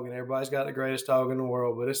your dog, and everybody's got the greatest dog in the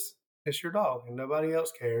world, but it's your dog and nobody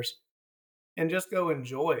else cares. And just go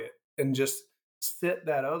enjoy it, and just sit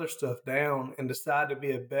that other stuff down and decide to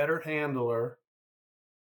be a better handler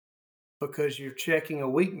because you're checking a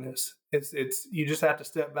weakness. It's you just have to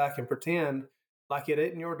step back and pretend like it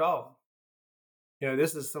isn't your dog.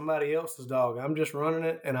 This is somebody else's dog. I'm just running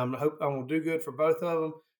it, and I'm gonna do good for both of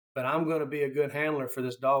them. But I'm gonna be a good handler for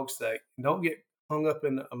this dog's sake. Don't get hung up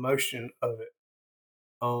in the emotion of it.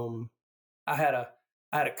 Um, I had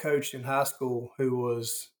a coach in high school who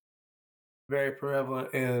was very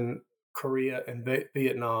prevalent in Korea and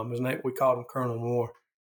Vietnam. His name, we called him Colonel Moore.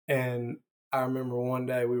 And I remember one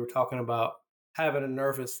day we were talking about having a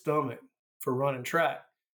nervous stomach for running track.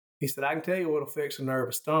 He said, "I can tell you what'll fix a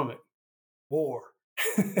nervous stomach: war."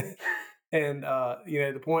 And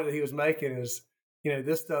the point that he was making is,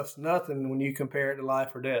 this stuff's nothing when you compare it to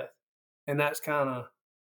life or death. And that's kind of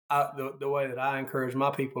the way that I encourage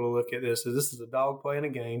my people to look at this: is this is a dog playing a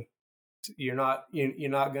game. You're not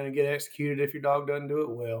going to get executed if your dog doesn't do it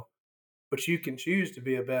well, but you can choose to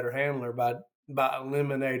be a better handler by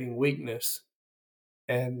eliminating weakness.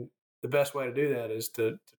 And the best way to do that is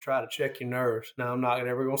to try to check your nerves. Now, I'm not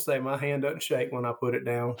ever going to say my hand doesn't shake when I put it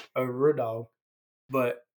down over a dog,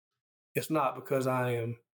 but it's not because I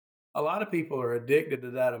am. A lot of people are addicted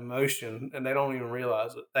to that emotion, and they don't even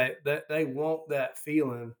realize it. They want that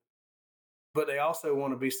feeling, but they also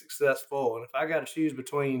want to be successful. And if I got to choose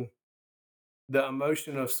between the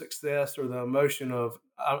emotion of success or the emotion of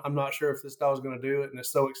I'm not sure if this dog's going to do it and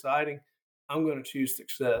it's so exciting, I'm going to choose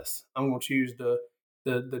success. I'm going to choose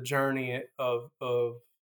the journey of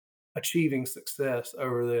achieving success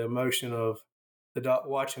over the emotion of the dog,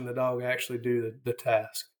 watching the dog actually do the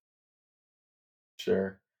task.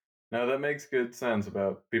 Sure. No, that makes good sense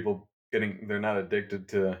about people they're not addicted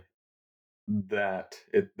to that.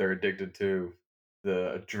 They're addicted to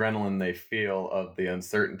the adrenaline they feel of the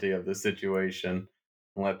uncertainty of the situation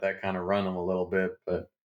and let that kind of run them a little bit.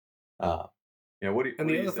 But, uh, And what the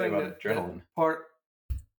do you other say thing about that adrenaline? part,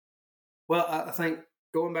 well, I think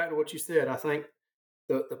going back to what you said, I think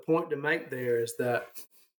the point to make there is that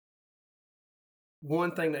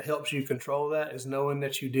one thing that helps you control that is knowing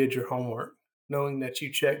that you did your homework, knowing that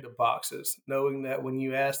you checked the boxes, knowing that when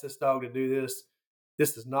you ask this dog to do this,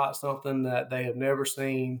 this is not something that they have never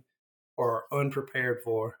seen or are unprepared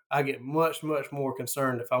for. I get much, much more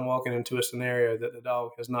concerned if I'm walking into a scenario that the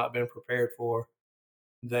dog has not been prepared for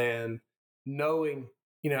than knowing,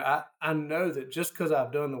 I know that just because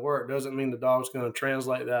I've done the work doesn't mean the dog's going to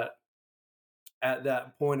translate that at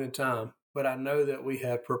that point in time. But I know that we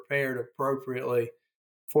have prepared appropriately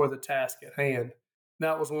for the task at hand.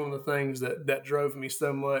 That was one of the things that drove me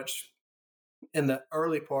so much in the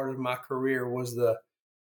early part of my career was the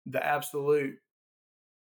absolute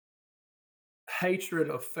hatred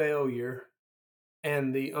of failure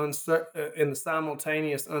and the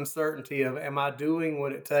simultaneous uncertainty of, am I doing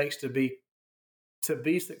what it takes to be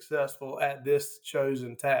successful at this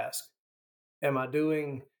chosen task? Am I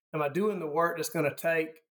doing the work that's going to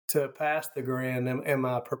take to pass the grand? Am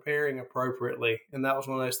I preparing appropriately? And that was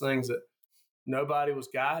one of those things that nobody was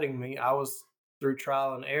guiding me. I was through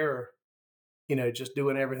trial and error, just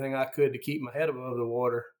doing everything I could to keep my head above the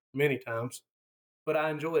water many times. But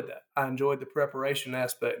I enjoyed that. I enjoyed the preparation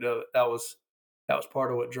aspect of it. That was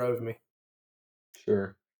part of what drove me.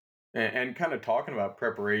 Sure. And kind of talking about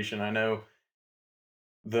preparation, I know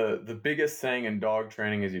the biggest thing in dog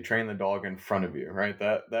training is you train the dog in front of you, right?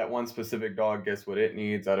 That one specific dog gets what it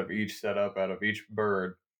needs out of each setup, out of each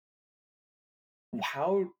bird.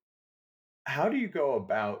 How how do you go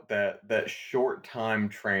about that short time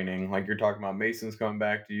training? Like you're talking about Mason's coming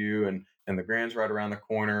back to you and the grand's right around the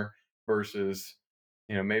corner versus,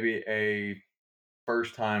 maybe a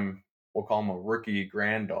first time, we'll call them a rookie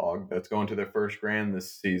grand dog that's going to their first grand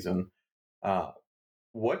this season. Uh,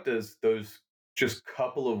 what does those just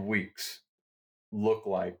couple of weeks look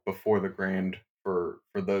like before the grand for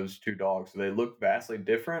those two dogs? Do they look vastly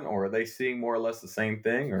different, or are they seeing more or less the same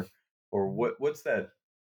thing, or what's that?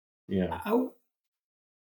 You know,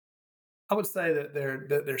 I, I would say that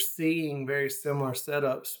they're seeing very similar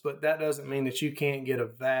setups, but that doesn't mean that you can't get a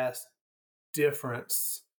vast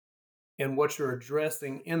difference in what you're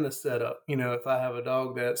addressing in the setup. If I have a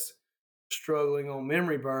dog that's struggling on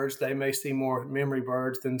memory birds, they may see more memory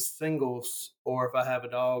birds than singles. Or if I have a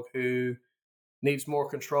dog who needs more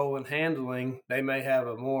control and handling, they may have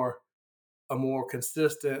a more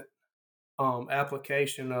consistent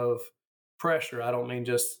application of pressure. I don't mean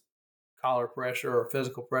just collar pressure or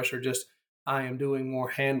physical pressure, just I am doing more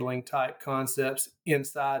handling type concepts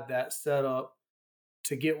inside that setup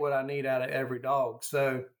to get what I need out of every dog.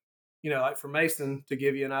 So, like for Mason, to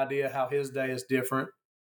give you an idea how his day is different,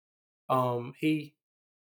 he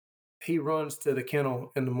runs to the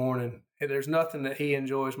kennel in the morning. There's nothing that he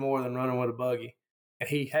enjoys more than running with a buggy, and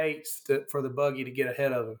he hates for the buggy to get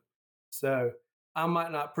ahead of him. So I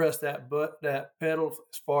might not press that pedal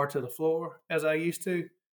as far to the floor as I used to,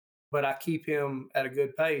 but I keep him at a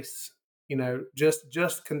good pace,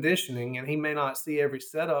 just conditioning, and he may not see every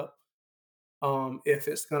setup. If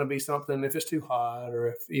it's going to be something, if it's too hot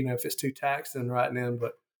or if it's too taxing right then,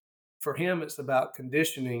 but for him, it's about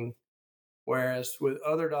conditioning. Whereas with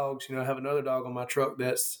other dogs, I have another dog on my truck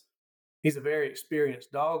he's a very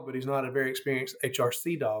experienced dog, but he's not a very experienced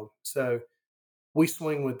HRC dog. So we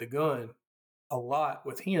swing with the gun a lot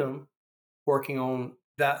with him, working on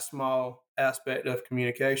that small aspect of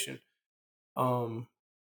communication.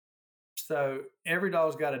 So every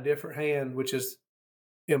dog's got a different hand, which is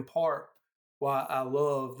in part why I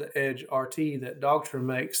love the Edge RT that Dogtra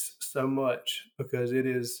makes so much, because it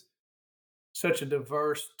is such a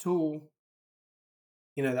diverse tool.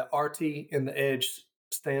 The RT in the Edge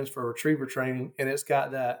stands for retriever training, and it's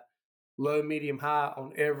got that low, medium, high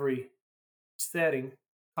on every setting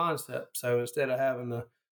concept. So instead of having the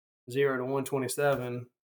 0 to 127,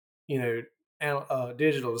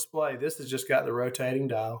 digital display, this has just got the rotating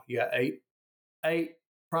dial. You got eight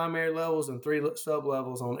primary levels and 3 sub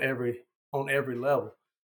levels on every level.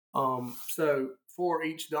 So for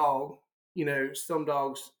each dog, some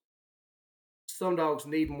dogs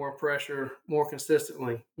need more pressure more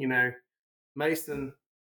consistently. Mason,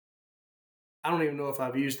 I don't even know if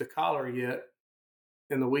I've used the collar yet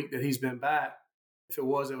in the week that he's been back. If it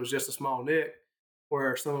was just a small nick.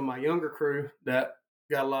 Where some of my younger crew that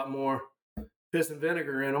got a lot more piss and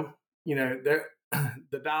vinegar in them,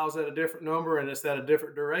 the dial's at a different number and it's at a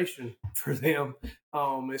different duration for them.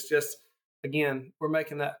 It's just, again, we're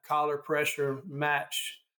making that collar pressure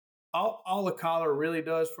match. All the collar really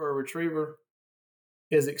does for a retriever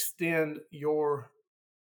is extend your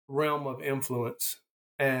realm of influence.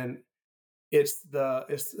 And it's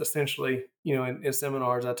essentially, in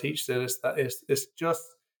seminars I teach that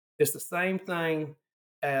it's the same thing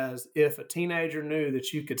as if a teenager knew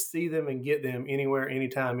that you could see them and get them anywhere,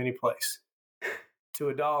 anytime, any place. To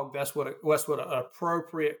a dog, that's what an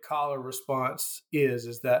appropriate collar response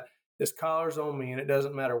is that this collar's on me, and it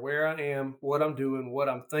doesn't matter where I am, what I'm doing, what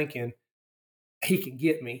I'm thinking, he can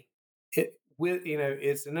get me.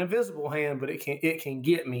 It's an invisible hand, but it can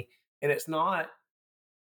get me, and it's not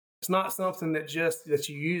something that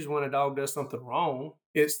you use when a dog does something wrong.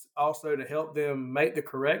 It's also to help them make the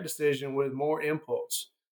correct decision with more impulse.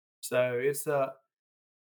 So it's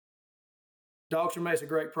Dogtra makes a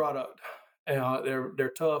great product.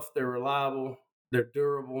 They're tough, they're reliable, they're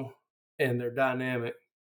durable, and they're dynamic.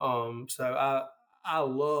 So I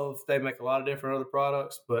love. They make a lot of different other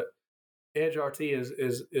products, but Edge RT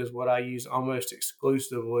is what I use almost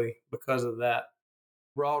exclusively because of that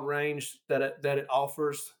broad range that it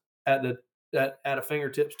offers at a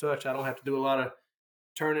fingertips touch. I don't have to do a lot of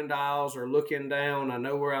turning dials or looking down. I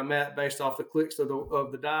know where I'm at based off the clicks of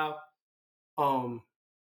the dial.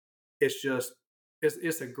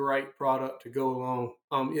 It's a great product to go along.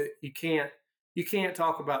 You can't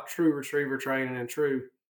talk about true retriever training and true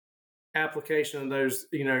application of those,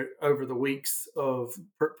 over the weeks of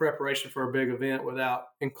preparation for a big event without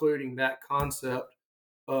including that concept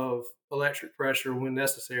of electric pressure when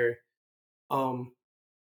necessary.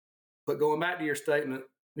 But going back to your statement,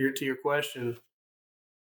 to your question,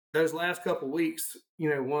 those last couple of weeks,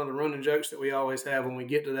 one of the running jokes that we always have when we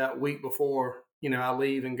get to that week before, I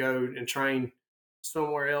leave and go and train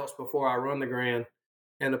somewhere else before I run the Grand.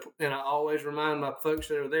 And I always remind my folks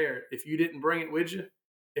that are there, if you didn't bring it with you,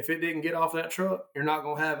 if it didn't get off that truck, you're not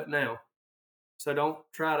going to have it now. So don't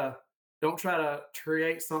try to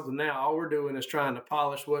create something now. All we're doing is trying to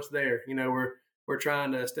polish what's there. We're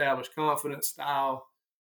trying to establish confidence, style,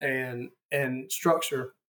 and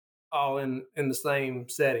structure all in the same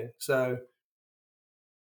setting. So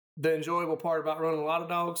the enjoyable part about running a lot of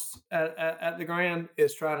dogs at the Grand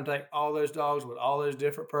is trying to take all those dogs with all those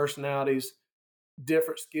different personalities,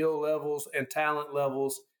 different skill levels and talent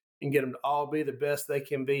levels, and get them to all be the best they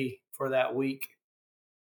can be for that week.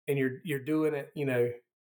 And you're doing it,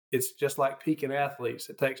 it's just like peaking athletes.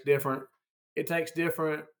 It takes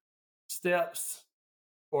different steps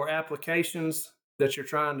or applications that you're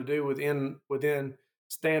trying to do within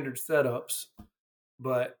standard setups.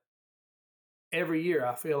 But every year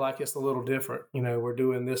I feel like it's a little different. We're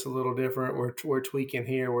doing this a little different. We're tweaking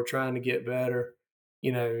here. We're trying to get better.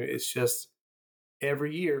 It's just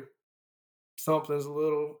every year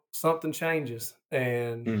something changes,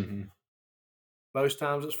 and most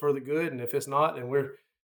times it's for the good. And if it's not, then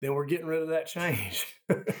we're getting rid of that change.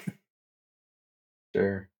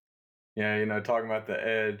 Sure. Yeah, talking about the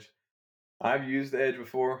Edge, I've used the Edge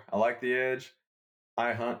before. I like the Edge.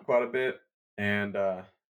 I hunt quite a bit, and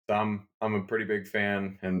so So I'm a pretty big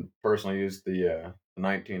fan, and personally use the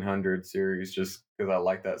 1900 series just because I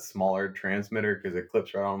like that smaller transmitter because it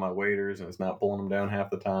clips right on my waders and it's not pulling them down half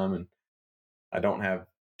the time, and I don't have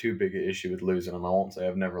too big an issue with losing them. I won't say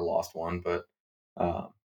I've never lost one, but um,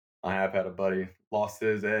 I have had a buddy lost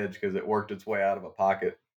his edge because it worked its way out of a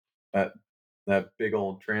pocket. That that big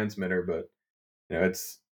old transmitter, but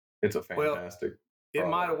it's a Well, fantastic it might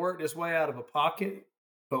product. have worked its way out of a pocket,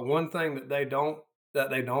 but one thing that they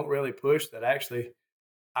don't really push that actually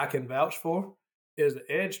I can vouch for is the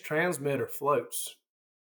Edge transmitter floats.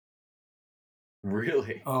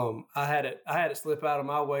 Really? I had it slip out of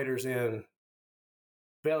my waders in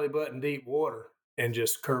belly button deep water and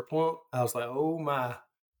just kerplunk. I was like, oh my,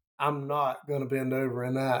 I'm not gonna bend over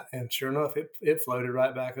in that. And sure enough, it floated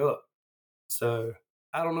right back up. So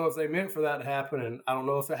I don't know if they meant for that to happen, and I don't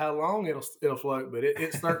know if how long it'll float, but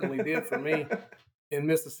it certainly did for me in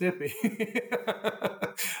Mississippi.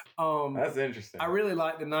 um, That's I interesting. really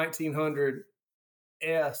like the 1900S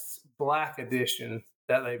Black Edition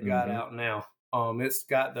that they've got Hmm. out now. It's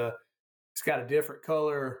got a different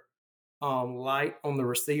color light on the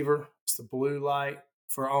receiver. It's the blue light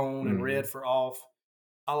for on and red Hmm. for off.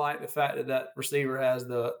 I like the fact that that receiver has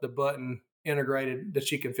the button integrated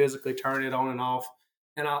that you can physically turn it on and off.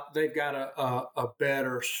 And they've got a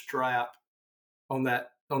better strap on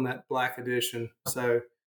that Black Edition. So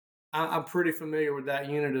I'm pretty familiar with that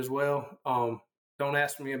unit as well. Don't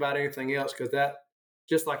ask me about anything else because that,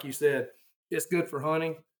 just like you said, it's good for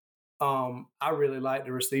hunting. I really like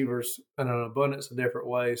the receivers in an abundance of different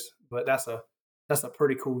ways, but that's a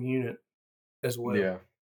pretty cool unit as well. Yeah,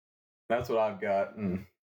 that's what I've got. And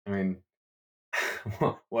I mean,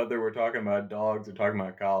 whether we're talking about dogs or talking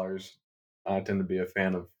about collars, I tend to be a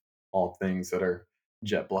fan of all things that are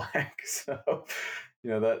jet black. So,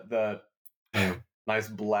 that nice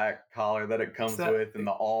black collar that it It's comes that with, and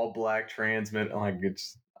the all black transmit. Like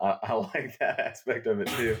I like that aspect of it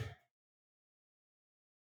too.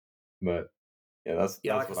 But yeah, Yeah, that's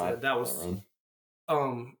like I what said, that I was run.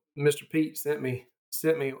 Mr. Pete sent me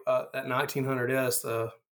that 1900S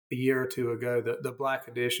a year or two ago, the Black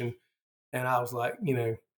Edition, and I was like,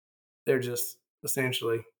 they're just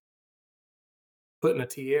essentially putting a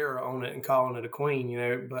tiara on it and calling it a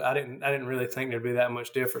queen, But I didn't really think there'd be that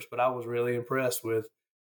much difference. But I was really impressed with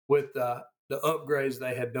the upgrades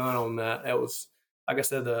they had done on that. It was, like I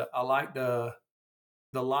said, I like the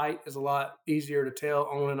light is a lot easier to tell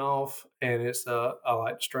on and off, and I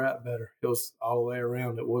like the strap better. It was all the way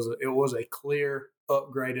around. It was a clear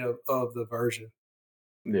upgrade of the version.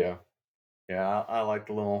 Yeah, yeah, I like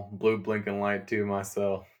the little blue blinking light too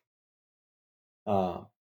myself. Uh,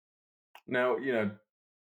 Now,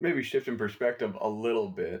 maybe shifting perspective a little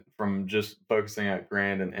bit from just focusing at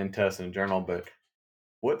Grand and Tess in general, but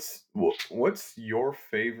what's your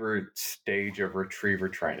favorite stage of retriever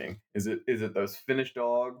training? Is it those finished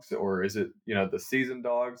dogs, or is it the seasoned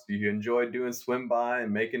dogs? Do you enjoy doing swim by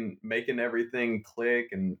and making everything click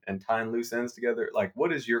and tying loose ends together? Like,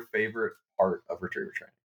 what is your favorite part of retriever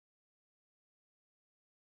training?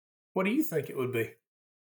 What do you think it would be?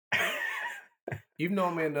 You've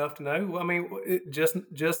known me enough to know. I mean,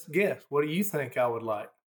 just guess. What do you think I would like?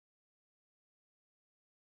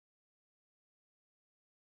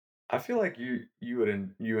 I feel like you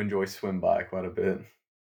enjoy swim by quite a bit,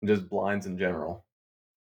 just blinds in general.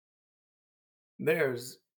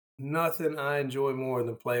 There's nothing I enjoy more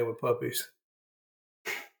than playing with puppies.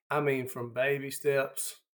 I mean, from baby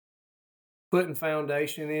steps, putting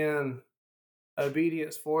foundation in,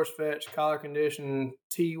 obedience, force fetch, collar condition,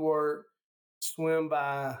 T work, swim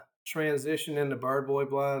by, transition into bird boy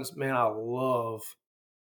blinds. Man, I love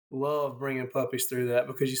bringing puppies through that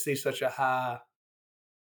because you see such a high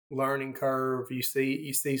learning curve. You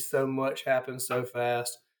see so much happen so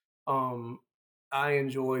fast. Um, I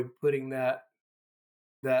enjoy putting that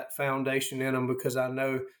foundation in them because I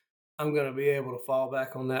know I'm going to be able to fall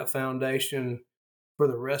back on that foundation for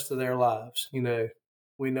the rest of their lives. We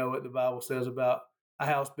know what the Bible says about a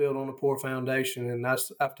house built on a poor foundation, and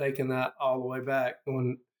I've taken that all the way back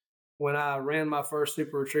when I ran my first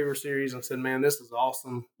Super Retriever series and said, "Man, this is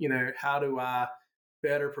awesome." How do I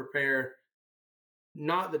better prepare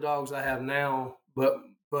not the dogs I have now, but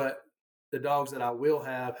the dogs that I will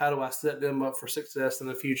have? How do I set them up for success in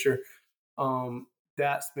the future? Um,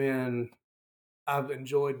 that's been I've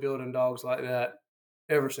enjoyed building dogs like that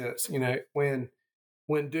ever since.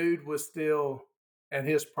 When dude was still at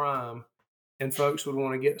his prime and folks would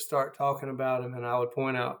want to start talking about him, and I would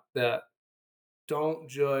point out that don't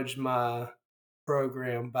judge my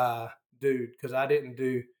program by dude because I didn't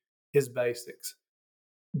do his basics.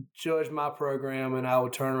 judge my program, and I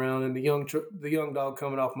would turn around, and the young dog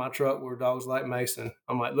coming off my truck were dogs like Mason.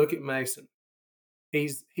 I'm like, look at Mason.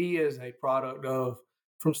 He is a product of,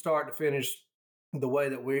 from start to finish, the way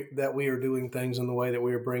that we are doing things and the way that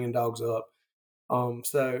we are bringing dogs up.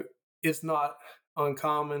 So it's not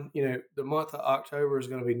uncommon. The month of October is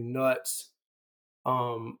going to be nuts.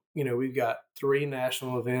 We've got 3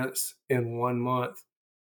 national events in 1 month,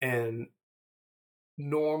 and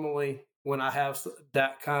normally when I have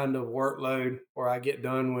that kind of workload, or I get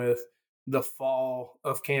done with the fall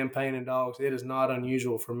of campaigning dogs, it is not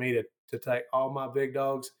unusual for me to take all my big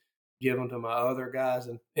dogs, give them to my other guys,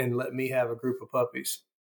 and let me have a group of puppies.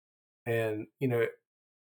 And,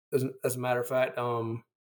 as a matter of fact, I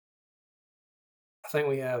think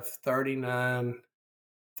we have 39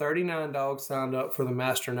 dogs signed up for the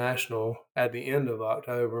Master National at the end of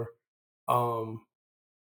October. Um,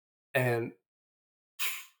 and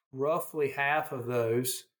roughly half of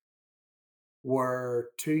those were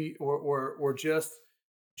just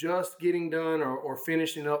getting done, or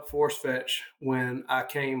finishing up force fetch when I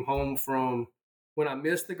came home from, when I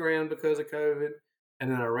missed the Grand because of COVID,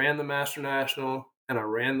 and then I ran the Master National, and I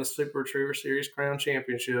ran the Super Retriever Series Crown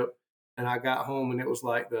Championship, and I got home and it was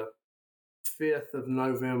like the 5th of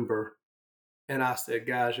November, and I said,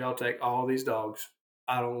 guys, y'all take all these dogs.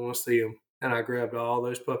 I don't want to see them. And I grabbed all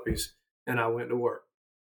those puppies and I went to work.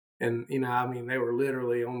 And, they were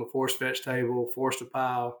literally on the force fetch table, forced to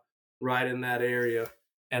pile right in that area.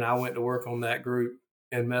 And I went to work on that group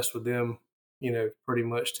and messed with them, pretty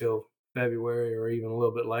much till February or even a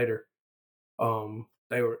little bit later.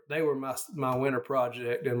 They were my winter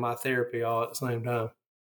project and my therapy all at the same time.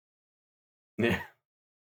 Yeah.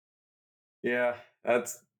 Yeah,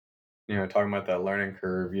 that's, talking about that learning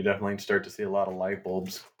curve, you definitely start to see a lot of light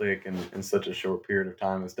bulbs click in such a short period of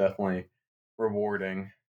time. It's definitely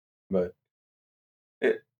rewarding, but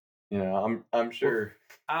it, I'm sure.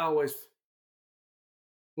 I always,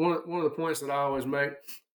 one of the points that I always make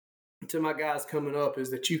to my guys coming up is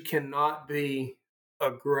that you cannot be a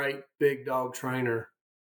great big dog trainer.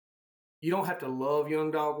 You don't have to love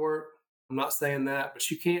young dog work. I'm not saying that, but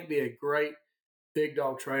you can't be a great big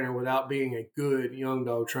dog trainer without being a good young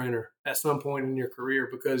dog trainer at some point in your career.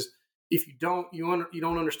 Because if you don't, you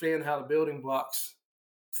don't understand how the building blocks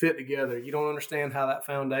fit together. You don't understand how that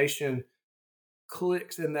foundation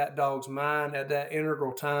clicks in that dog's mind at that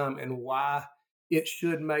integral time, and why it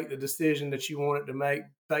should make the decision that you want it to make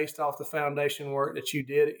based off the foundation work that you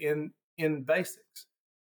did in basics.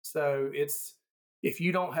 So if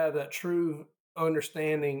you don't have that true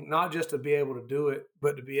understanding, not just to be able to do it,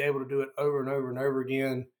 but to be able to do it over and over and over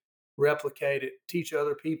again, replicate it, teach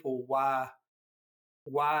other people why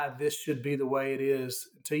this should be the way it is,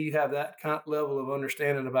 until you have that kind of level of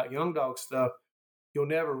understanding about young dog stuff, you'll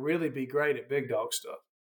never really be great at big dog stuff.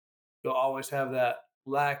 You'll always have that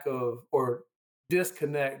lack of, or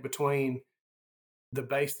disconnect between the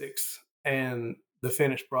basics and the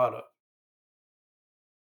finished product.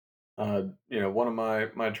 One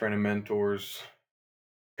of my training mentors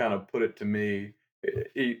kind of put it to me.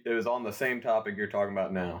 It was on the same topic you're talking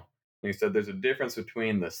about now. And he said there's a difference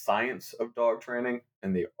between the science of dog training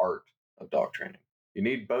and the art of dog training. You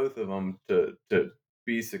need both of them to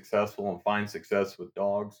be successful and find success with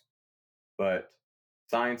dogs. But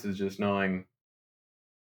science is just knowing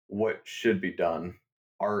what should be done.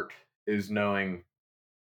 Art is knowing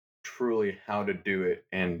truly how to do it,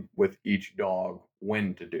 and with each dog,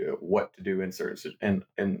 when to do it, what to do in certain,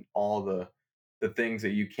 and all the things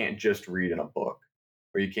that you can't just read in a book,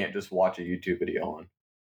 or you can't just watch a YouTube video on.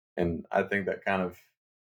 And I think that kind of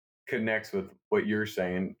connects with what you're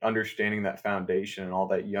saying. Understanding that foundation and all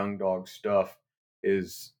that young dog stuff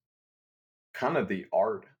is kind of the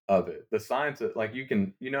art of it. The science that, like, you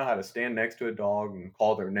know how to stand next to a dog and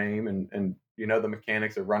call their name, and the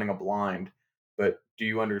mechanics of running a blind, but do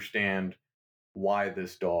you understand why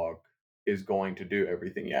this dog is going to do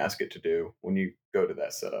everything you ask it to do when you go to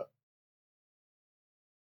that setup?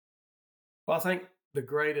 Well, I think the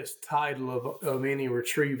greatest title of any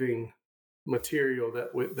retrieving material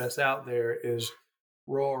that's out there is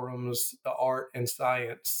Rorum's The Art and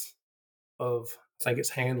Science of, I think it's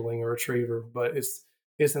handling a retriever, but it's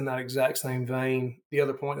in that exact same vein. The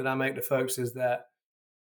other point that I make to folks is that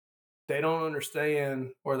they don't understand,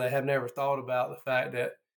 or they have never thought about the fact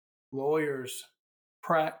that lawyers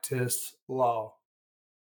practice law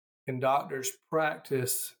and doctors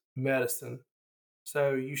practice medicine.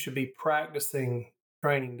 So you should be practicing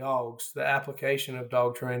training dogs. The application of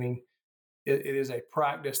dog training, it is a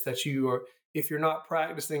practice that if you're not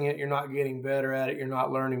practicing it, you're not getting better at it, you're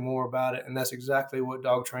not learning more about it. And that's exactly what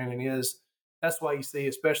dog training is. That's why you see,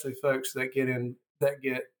 especially folks that get in that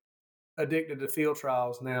get addicted to field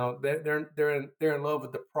trials now. They're in love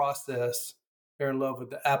with the process. They're in love with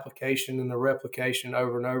the application and the replication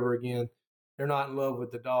over and over again. They're not in love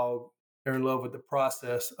with the dog. They're in love with the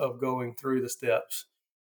process of going through the steps.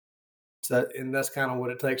 So, and that's kind of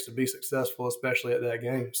what it takes to be successful, especially at that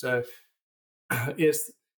game. So,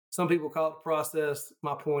 it's some people call it the process.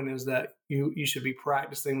 My point is that you should be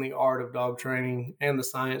practicing the art of dog training and the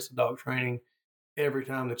science of dog training every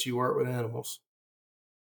time that you work with animals.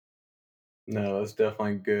 No, that's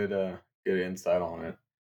definitely good insight on it.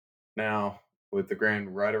 Now, with the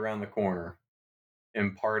grand right around the corner,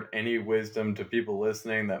 impart any wisdom to people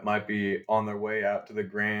listening that might be on their way out to the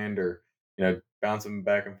grand, or bouncing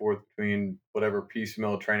back and forth between whatever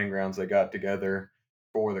piecemeal training grounds they got together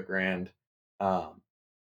for the grand. Um,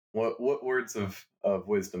 what words of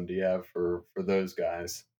wisdom do you have for those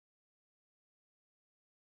guys?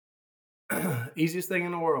 Easiest thing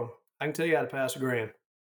in the world. I can tell you how to pass a grand.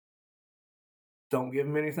 Don't give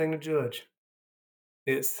them anything to judge.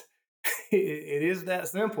 It's it is that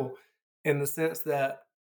simple, in the sense that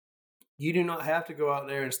you do not have to go out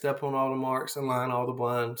there and step on all the marks and line all the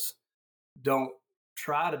blinds. Don't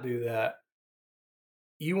try to do that.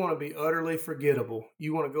 You want to be utterly forgettable.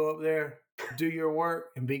 You want to go up there, do your work,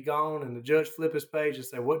 and be gone, and the judge flip his page and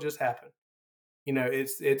say, "What just happened?"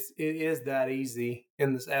 It is that easy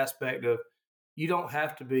in this aspect of, you don't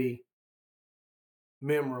have to be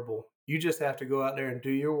memorable. You just have to go out there and do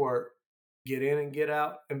your work, get in and get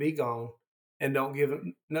out and be gone, and don't give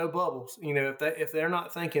them no bubbles. If they're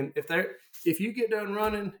not thinking, if you get done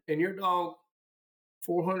running and your dog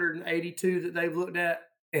 482 that they've looked at,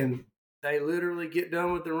 and they literally get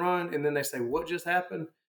done with the run, and then they say, "What just happened?"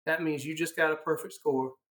 That means you just got a perfect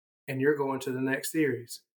score and you're going to the next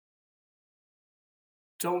series.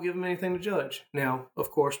 Don't give them anything to judge. Now, of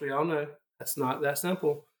course, we all know that's not that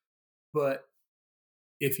simple, but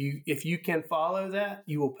if you can follow that,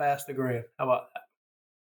 you will pass the grand. How about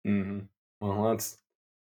that? Mm-hmm. Well,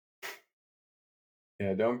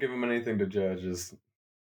 don't give them anything to judge is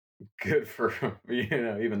good for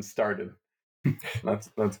even started. That's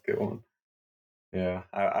a good one. Yeah,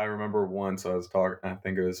 I remember once I was talking. I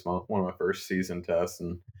think it was one of my first season tests,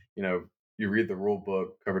 and you read the rule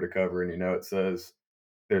book cover to cover, and it says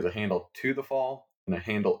there's a handle to the fall and a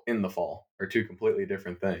handle in the fall are two completely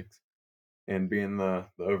different things. And being the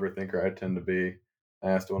overthinker I tend to be,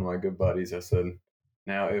 I asked one of my good buddies. I said,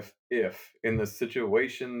 "Now, if in the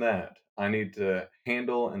situation that I need to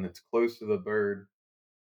handle and it's close to the bird,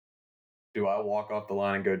 do I walk off the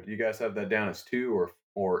line and go, 'Do you guys have that down as two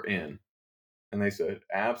or in?'" And they said,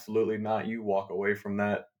 "Absolutely not. You walk away from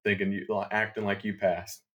that thinking acting like you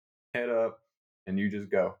passed. Head up, and you just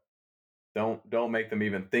go. Don't make them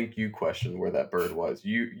even think you questioned where that bird was.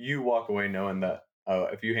 You walk away knowing that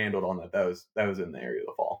if you handled on that was in the area of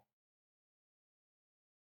the fall."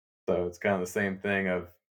 So it's kind of the same thing of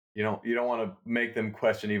you don't want to make them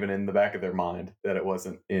question even in the back of their mind that it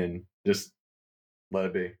wasn't in. Just let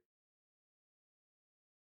it be.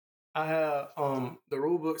 I have the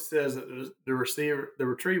rule book says that the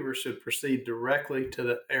retriever should proceed directly to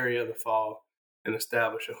the area of the fall and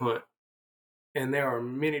establish a hunt. And there are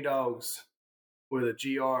many dogs with a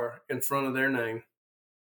GR in front of their name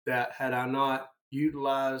that, had I not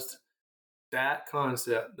utilized that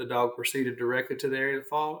concept, the dog proceeded directly to the area of the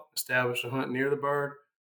fall, established a hunt near the bird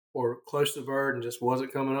or close to the bird, and just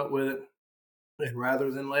wasn't coming up with it. And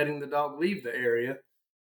rather than letting the dog leave the area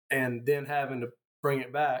and then having to bring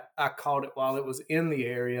it back, I caught it while it was in the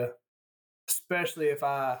area, especially if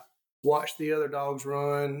I watched the other dogs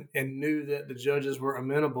run and knew that the judges were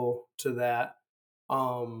amenable to that.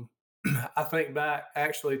 I think back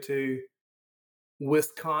actually to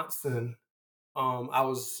Wisconsin. I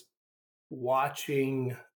was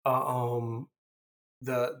watching the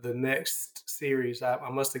next series. I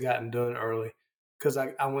must have gotten done early because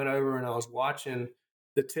I went over and I was watching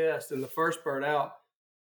the test, and the first bird out,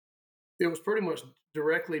 it was pretty much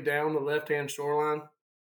directly down the left-hand shoreline,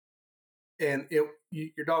 and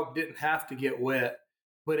your dog didn't have to get wet,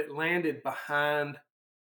 but it landed behind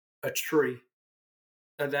a tree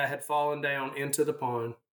that had fallen down into the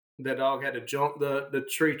pond. The dog had to jump the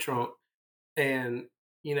tree trunk, and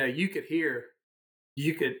you could hear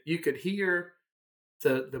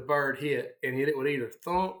the bird hit, and it would either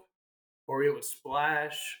thump or it would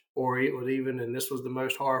splash, or it would even, and this was the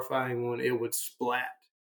most horrifying one, it would splat.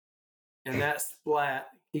 And that splat,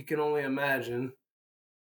 you can only imagine,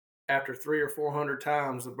 after 300 or 400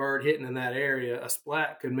 times the bird hitting in that area, a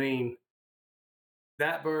splat could mean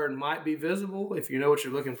that bird might be visible if you know what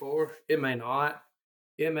you're looking for. It may not.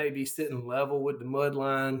 It may be sitting level with the mud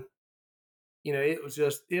line.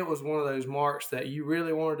 it was one of those marks that you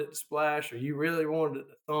really wanted it to splash or you really wanted it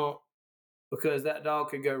to thump, because that dog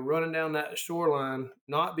could go running down that shoreline,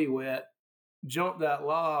 not be wet, jump that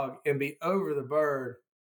log, and be over the bird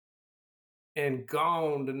and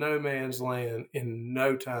gone to no man's land in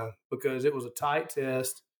no time, because it was a tight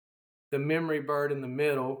test. The memory bird in the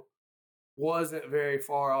middle wasn't very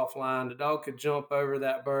far offline. The dog could jump over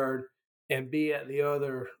that bird and be at the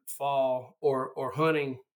other fall or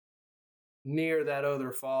hunting near that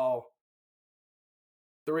other fall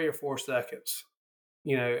 3 or 4 seconds,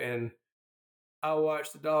 and I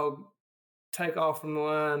watched the dog take off from the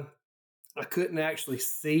line. I couldn't actually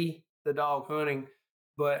see the dog hunting,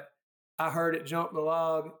 but I heard it jump the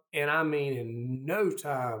log, and I mean, in no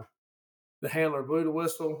time, the handler blew the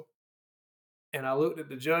whistle, and I looked at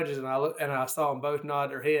the judges, and I saw them both nod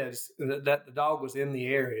their heads that the dog was in the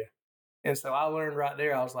area, and so I learned right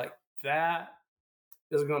there. I was like, that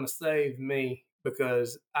is going to save me,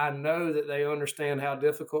 because I know that they understand how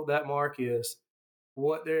difficult that mark is,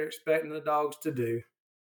 what they're expecting the dogs to do,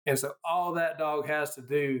 and so all that dog has to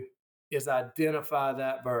do is identify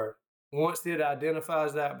that bird. Once it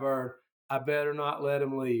identifies that bird, I better not let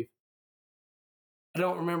him leave. I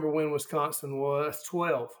don't remember when Wisconsin was.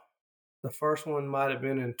 12. The first one might have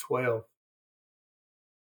been in 12.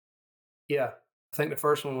 Yeah, I think the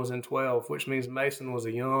first one was in 12, which means Mason was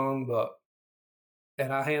a young buck.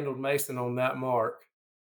 And I handled Mason on that mark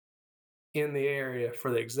in the area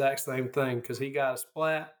for the exact same thing, because he got a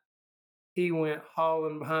splat. He went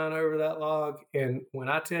hauling behind over that log, and when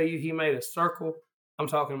I tell you he made a circle, I'm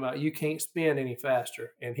talking about you can't spin any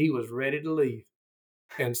faster, and he was ready to leave.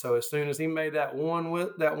 And so as soon as he made that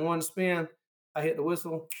one spin, I hit the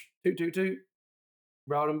whistle, toot, toot, toot,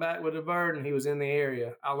 brought him back with the bird, and he was in the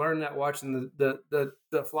area. I learned that watching the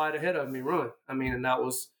flight ahead of me run. I mean, and that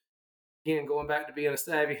was, again, going back to being a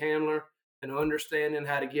savvy handler and understanding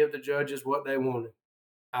how to give the judges what they wanted.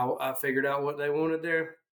 I figured out what they wanted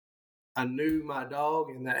there. I knew my dog,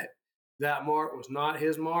 and that mark was not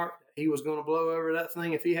his mark. He was going to blow over that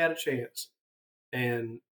thing if he had a chance.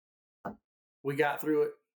 And we got through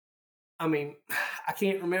it. I mean, I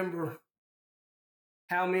can't remember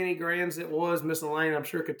how many grands it was. Miss Elaine, I'm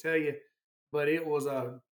sure, could tell you, but it was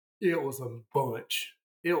a bunch.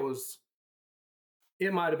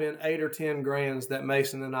 It might have been 8 or 10 grands that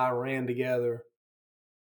Mason and I ran together,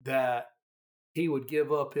 that he would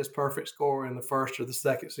give up his perfect score in the first or the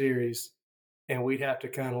second series, and we'd have to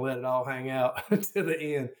kind of let it all hang out to the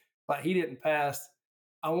end. Like, he didn't pass.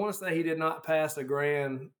 I want to say he did not pass a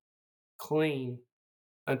grand clean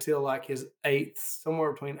until like his 8th,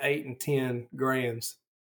 somewhere between 8 and 10 grands.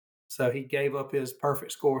 So he gave up his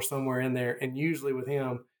perfect score somewhere in there. And usually with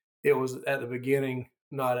him, it was at the beginning,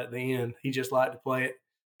 not at the end. He just liked to play it.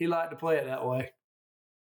 He liked to play it that way.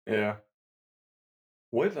 Yeah.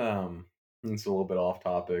 What it's a little bit off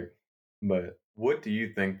topic, but what do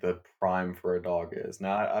you think the prime for a dog is?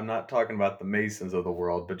 Now, I'm not talking about the Masons of the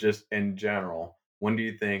world, but just in general, when do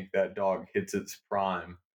you think that dog hits its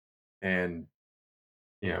prime? And,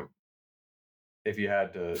 you know, if you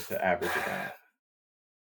had to average it out.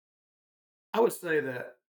 I would say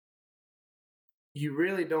that you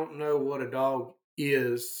really don't know what a dog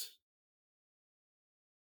is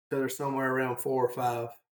till they're somewhere around 4 or 5.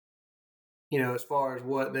 As far as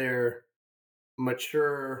what their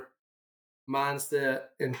mature mindset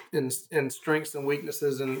and strengths and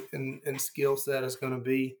weaknesses and skill set is going to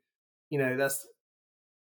be.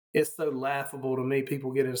 It's so laughable to me.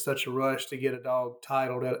 People get in such a rush to get a dog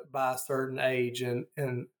titled by a certain age, and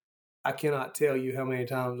I cannot tell you how many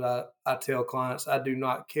times I tell clients, I do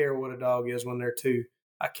not care what a dog is when they're 2.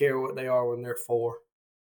 I care what they are when they're 4.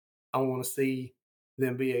 I want to see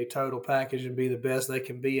them be a total package and be the best they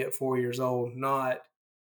can be at 4 years old, not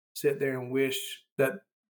sit there and wish that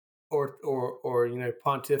or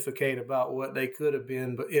pontificate about what they could have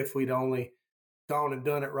been, but if we'd only gone and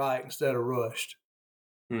done it right instead of rushed.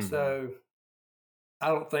 Mm-hmm. So I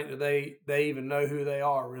don't think that they even know who they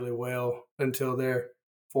are really well until they're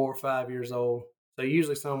 4 or 5 years old. So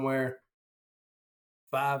usually somewhere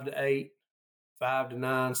 5 to 8, 5 to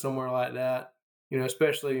 9, somewhere like that.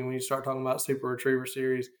 Especially when you start talking about Super Retriever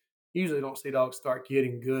Series, you usually don't see dogs start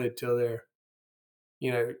getting good till they're,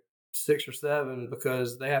 6 or 7,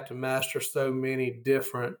 because they have to master so many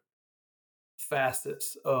different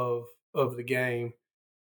facets of the game.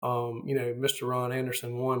 Mr. Ron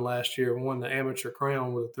Anderson won last year, won the amateur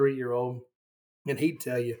crown with a 3-year-old, and he'd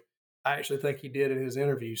tell you, I actually think he did in his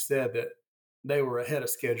interview, said that they were ahead of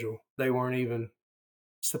schedule. They weren't even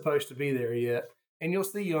supposed to be there yet. And you'll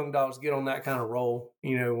see young dogs get on that kind of roll,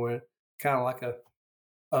 when kind of like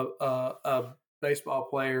a baseball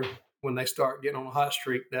player when they start getting on a hot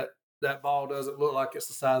streak, that ball doesn't look like it's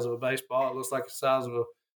the size of a baseball. It looks like it's the size of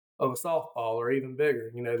a softball or even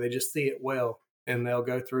bigger. They just see it well, and they'll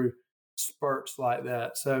go through spurts like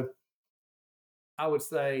that. So I would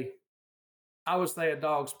say a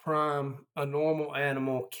dog's prime, a normal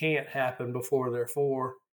animal, can't happen before they're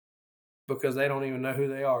 4 because they don't even know who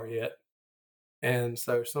they are yet. And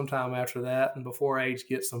so sometime after that and before age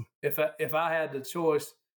gets them, if I had the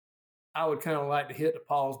choice, I would kind of like to hit the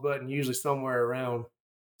pause button usually somewhere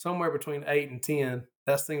between 8 and 10.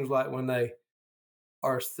 That seems like when they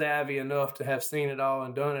are savvy enough to have seen it all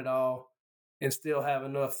and done it all and still have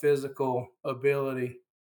enough physical ability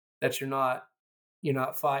that you're not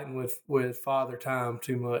fighting with father time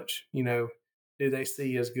too much. Do they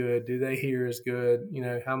see as good? Do they hear as good?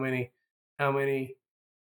 How many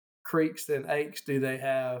creaks and aches do they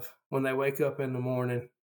have when they wake up in the morning?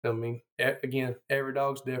 I mean, again, every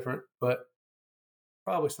dog's different, but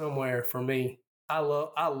probably somewhere for me, I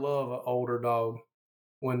love an older dog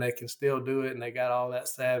when they can still do it and they got all that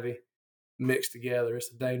savvy mixed together.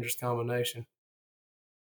 It's a dangerous combination.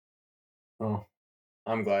 Oh,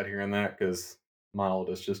 I'm glad hearing that because my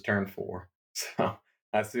oldest just turned 4. So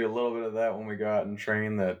I see a little bit of that when we go out and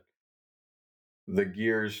train, that the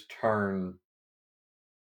gears turn.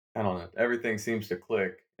 I don't know. Everything seems to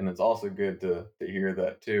click. And it's also good to hear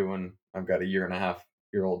that too when I've got a 1.5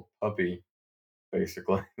 year old puppy,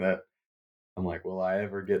 basically, that I'm like, will I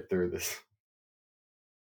ever get through this?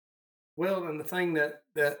 Well, and the thing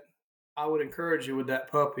that I would encourage you with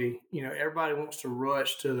that puppy, everybody wants to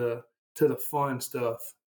rush to the fun stuff,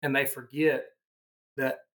 and they forget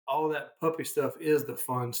that all that puppy stuff is the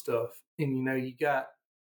fun stuff. And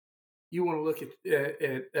you want to look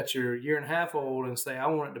at your 1.5 year old and say, I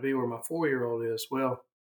want it to be where my 4 year old is. Well,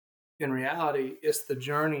 in reality, it's the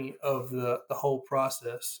journey of the whole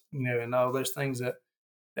process, and all those things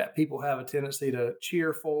that people have a tendency to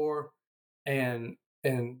cheer for and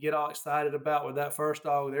get all excited about with that first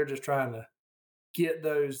dog. They're just trying to get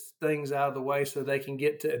those things out of the way so they can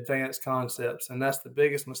get to advanced concepts. And that's the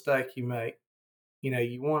biggest mistake you make.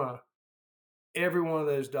 You want to, every one of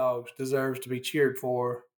those dogs deserves to be cheered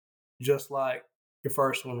for, just like your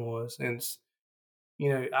first one was. And,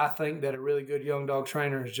 I think that a really good young dog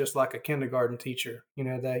trainer is just like a kindergarten teacher.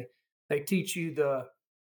 They teach you the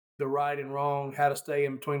right and wrong, how to stay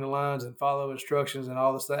in between the lines and follow instructions and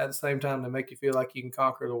all this at the same time to make you feel like you can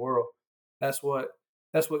conquer the world. That's what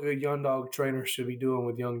good young dog trainers should be doing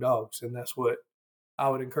with young dogs, and that's what I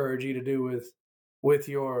would encourage you to do with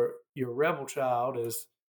your rebel child is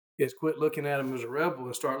quit looking at him as a rebel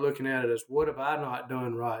and start looking at it as, what have I not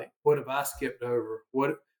done right? What have I skipped over?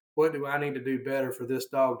 What do I need to do better for this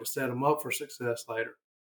dog to set him up for success later?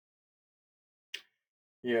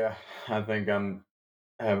 Yeah, I think I'm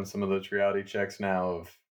having some of those reality checks now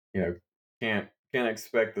of, you know, can't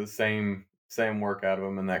expect the same work out of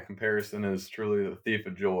them, and that comparison is truly the thief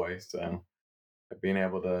of joy. So being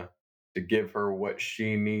able to give her what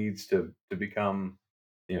she needs to become,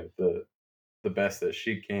 the best that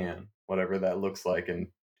she can, whatever that looks like in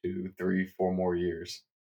 2, 3, 4 more years.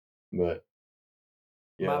 But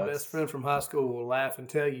yeah, My best that's friend from high school will laugh and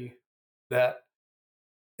tell you that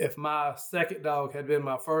if my second dog had been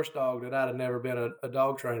my first dog, that I'd have never been a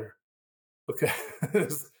dog trainer,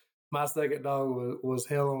 because my second dog was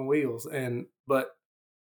hell on wheels. But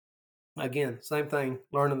again, same thing,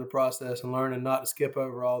 learning the process and learning not to skip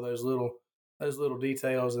over all those little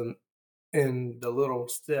details, and the little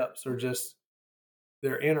steps are just,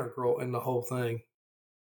 they're integral in the whole thing.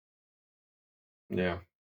 yeah.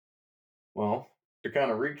 Well, to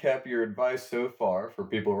kind of recap your advice so far for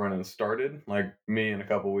people running started, like me in a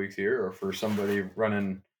couple weeks here, or for somebody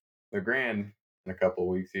running the Grand in a couple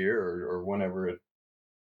weeks here, or whenever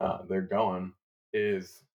they're going,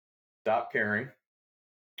 is stop caring,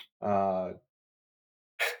 uh,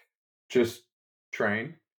 just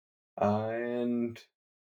train, and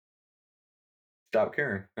stop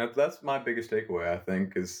caring. That's my biggest takeaway. I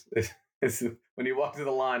think is when you walk to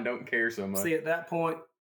the line, don't care so much. See, at that point,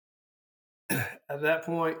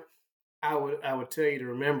 I would tell you to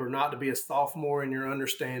remember not to be a sophomore in your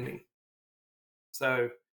understanding. So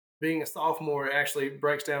being a sophomore actually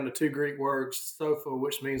breaks down to two Greek words, "sopha,"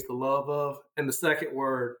 which means the love of, and the second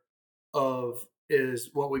word of is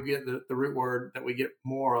what we get the root word that we get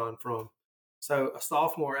moron from. So a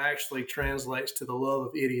sophomore actually translates to the love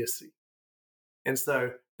of idiocy. And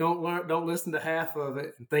so don't listen to half of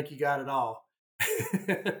it and think you got it all.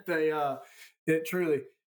 It truly,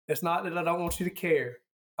 it's not that I don't want you to care.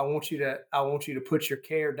 I want you to put your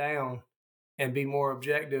care down and be more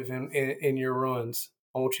objective in your runs.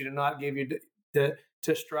 I want you to not give you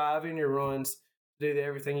to strive in your runs do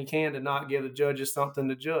everything you can to not give the judges something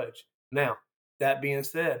to judge. Now, that being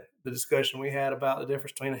said, the discussion we had about the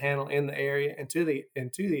difference between a handle in the area and to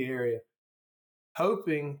the area,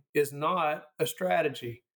 hoping is not a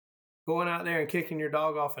strategy. Going out there and kicking your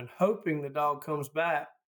dog off and hoping the dog comes back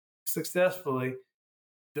successfully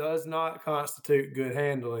does not constitute good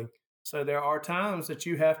handling. So there are times that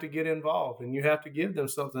you have to get involved and you have to give them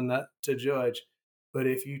something to judge. But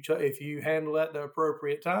if you handle at the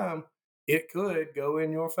appropriate time, it could go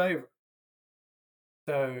in your favor.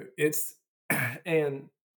 So and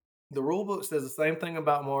the rule book says the same thing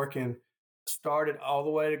about marking, started all the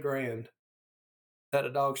way to grand, that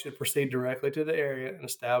a dog should proceed directly to the area and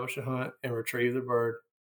establish a hunt and retrieve the bird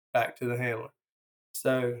back to the handler.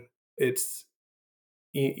 So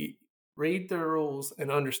you read the rules and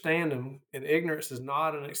understand them, and ignorance is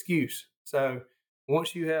not an excuse. So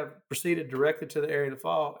once you have proceeded directly to the area to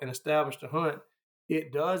fall and established a hunt,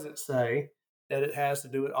 it doesn't say that it has to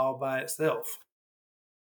do it all by itself.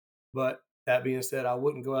 But that being said, I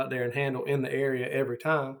wouldn't go out there and handle in the area every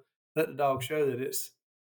time. Let the dog show that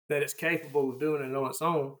it's capable of doing it on its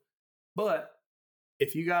own. But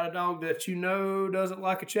if you got a dog that you know doesn't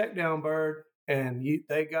like a check down bird, and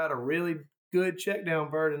they got a really good check down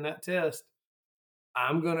bird in that test,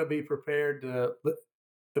 I'm going to be prepared to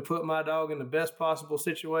put my dog in the best possible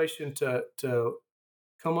situation to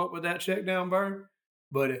come up with that check down bird.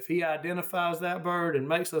 But if he identifies that bird and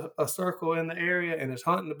makes a circle in the area and is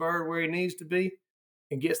hunting the bird where he needs to be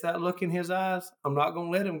and gets that look in his eyes, I'm not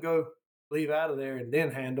going to let him leave out of there and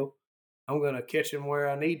then handle. I'm going to catch him where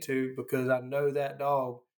I need to, because I know that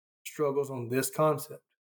dog struggles on this concept.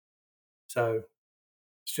 So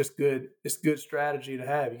it's just good. It's good strategy to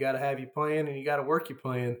have. You got to have your plan and you got to work your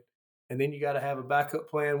plan. And then you got to have a backup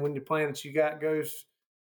plan when your plan that you got goes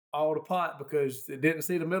all to pot because it didn't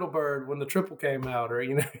see the middle bird when the triple came out, or,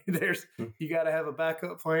 you got to have a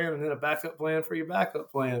backup plan and then a backup plan for your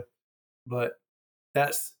backup plan. But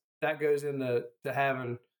that goes into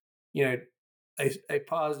having, a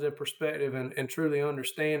positive perspective and truly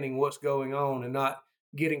understanding what's going on and not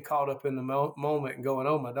getting caught up in the moment and going,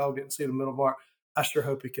 oh, my dog didn't see the middle mark. I sure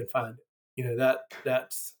hope he can find it.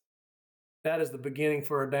 That is the beginning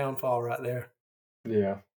for a downfall right there.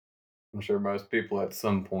 Yeah. I'm sure most people at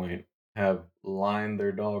some point have lined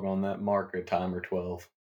their dog on that mark a time or 12.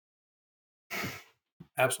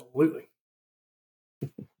 Absolutely.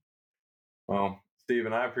 Well,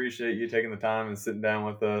 Stephen, I appreciate you taking the time and sitting down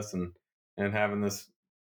with us and having this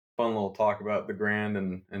fun little talk about the Grand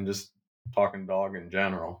and just talking dog in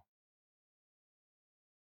general.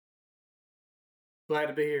 Glad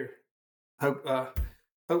to be here.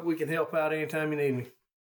 Hope we can help out anytime you need me.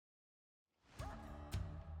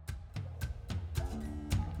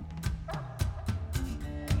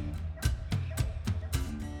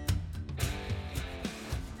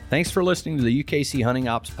 Thanks for listening to the UKC Hunting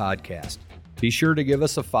Ops Podcast. Be sure to give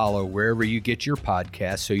us a follow wherever you get your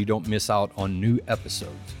podcasts so you don't miss out on new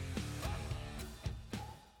episodes.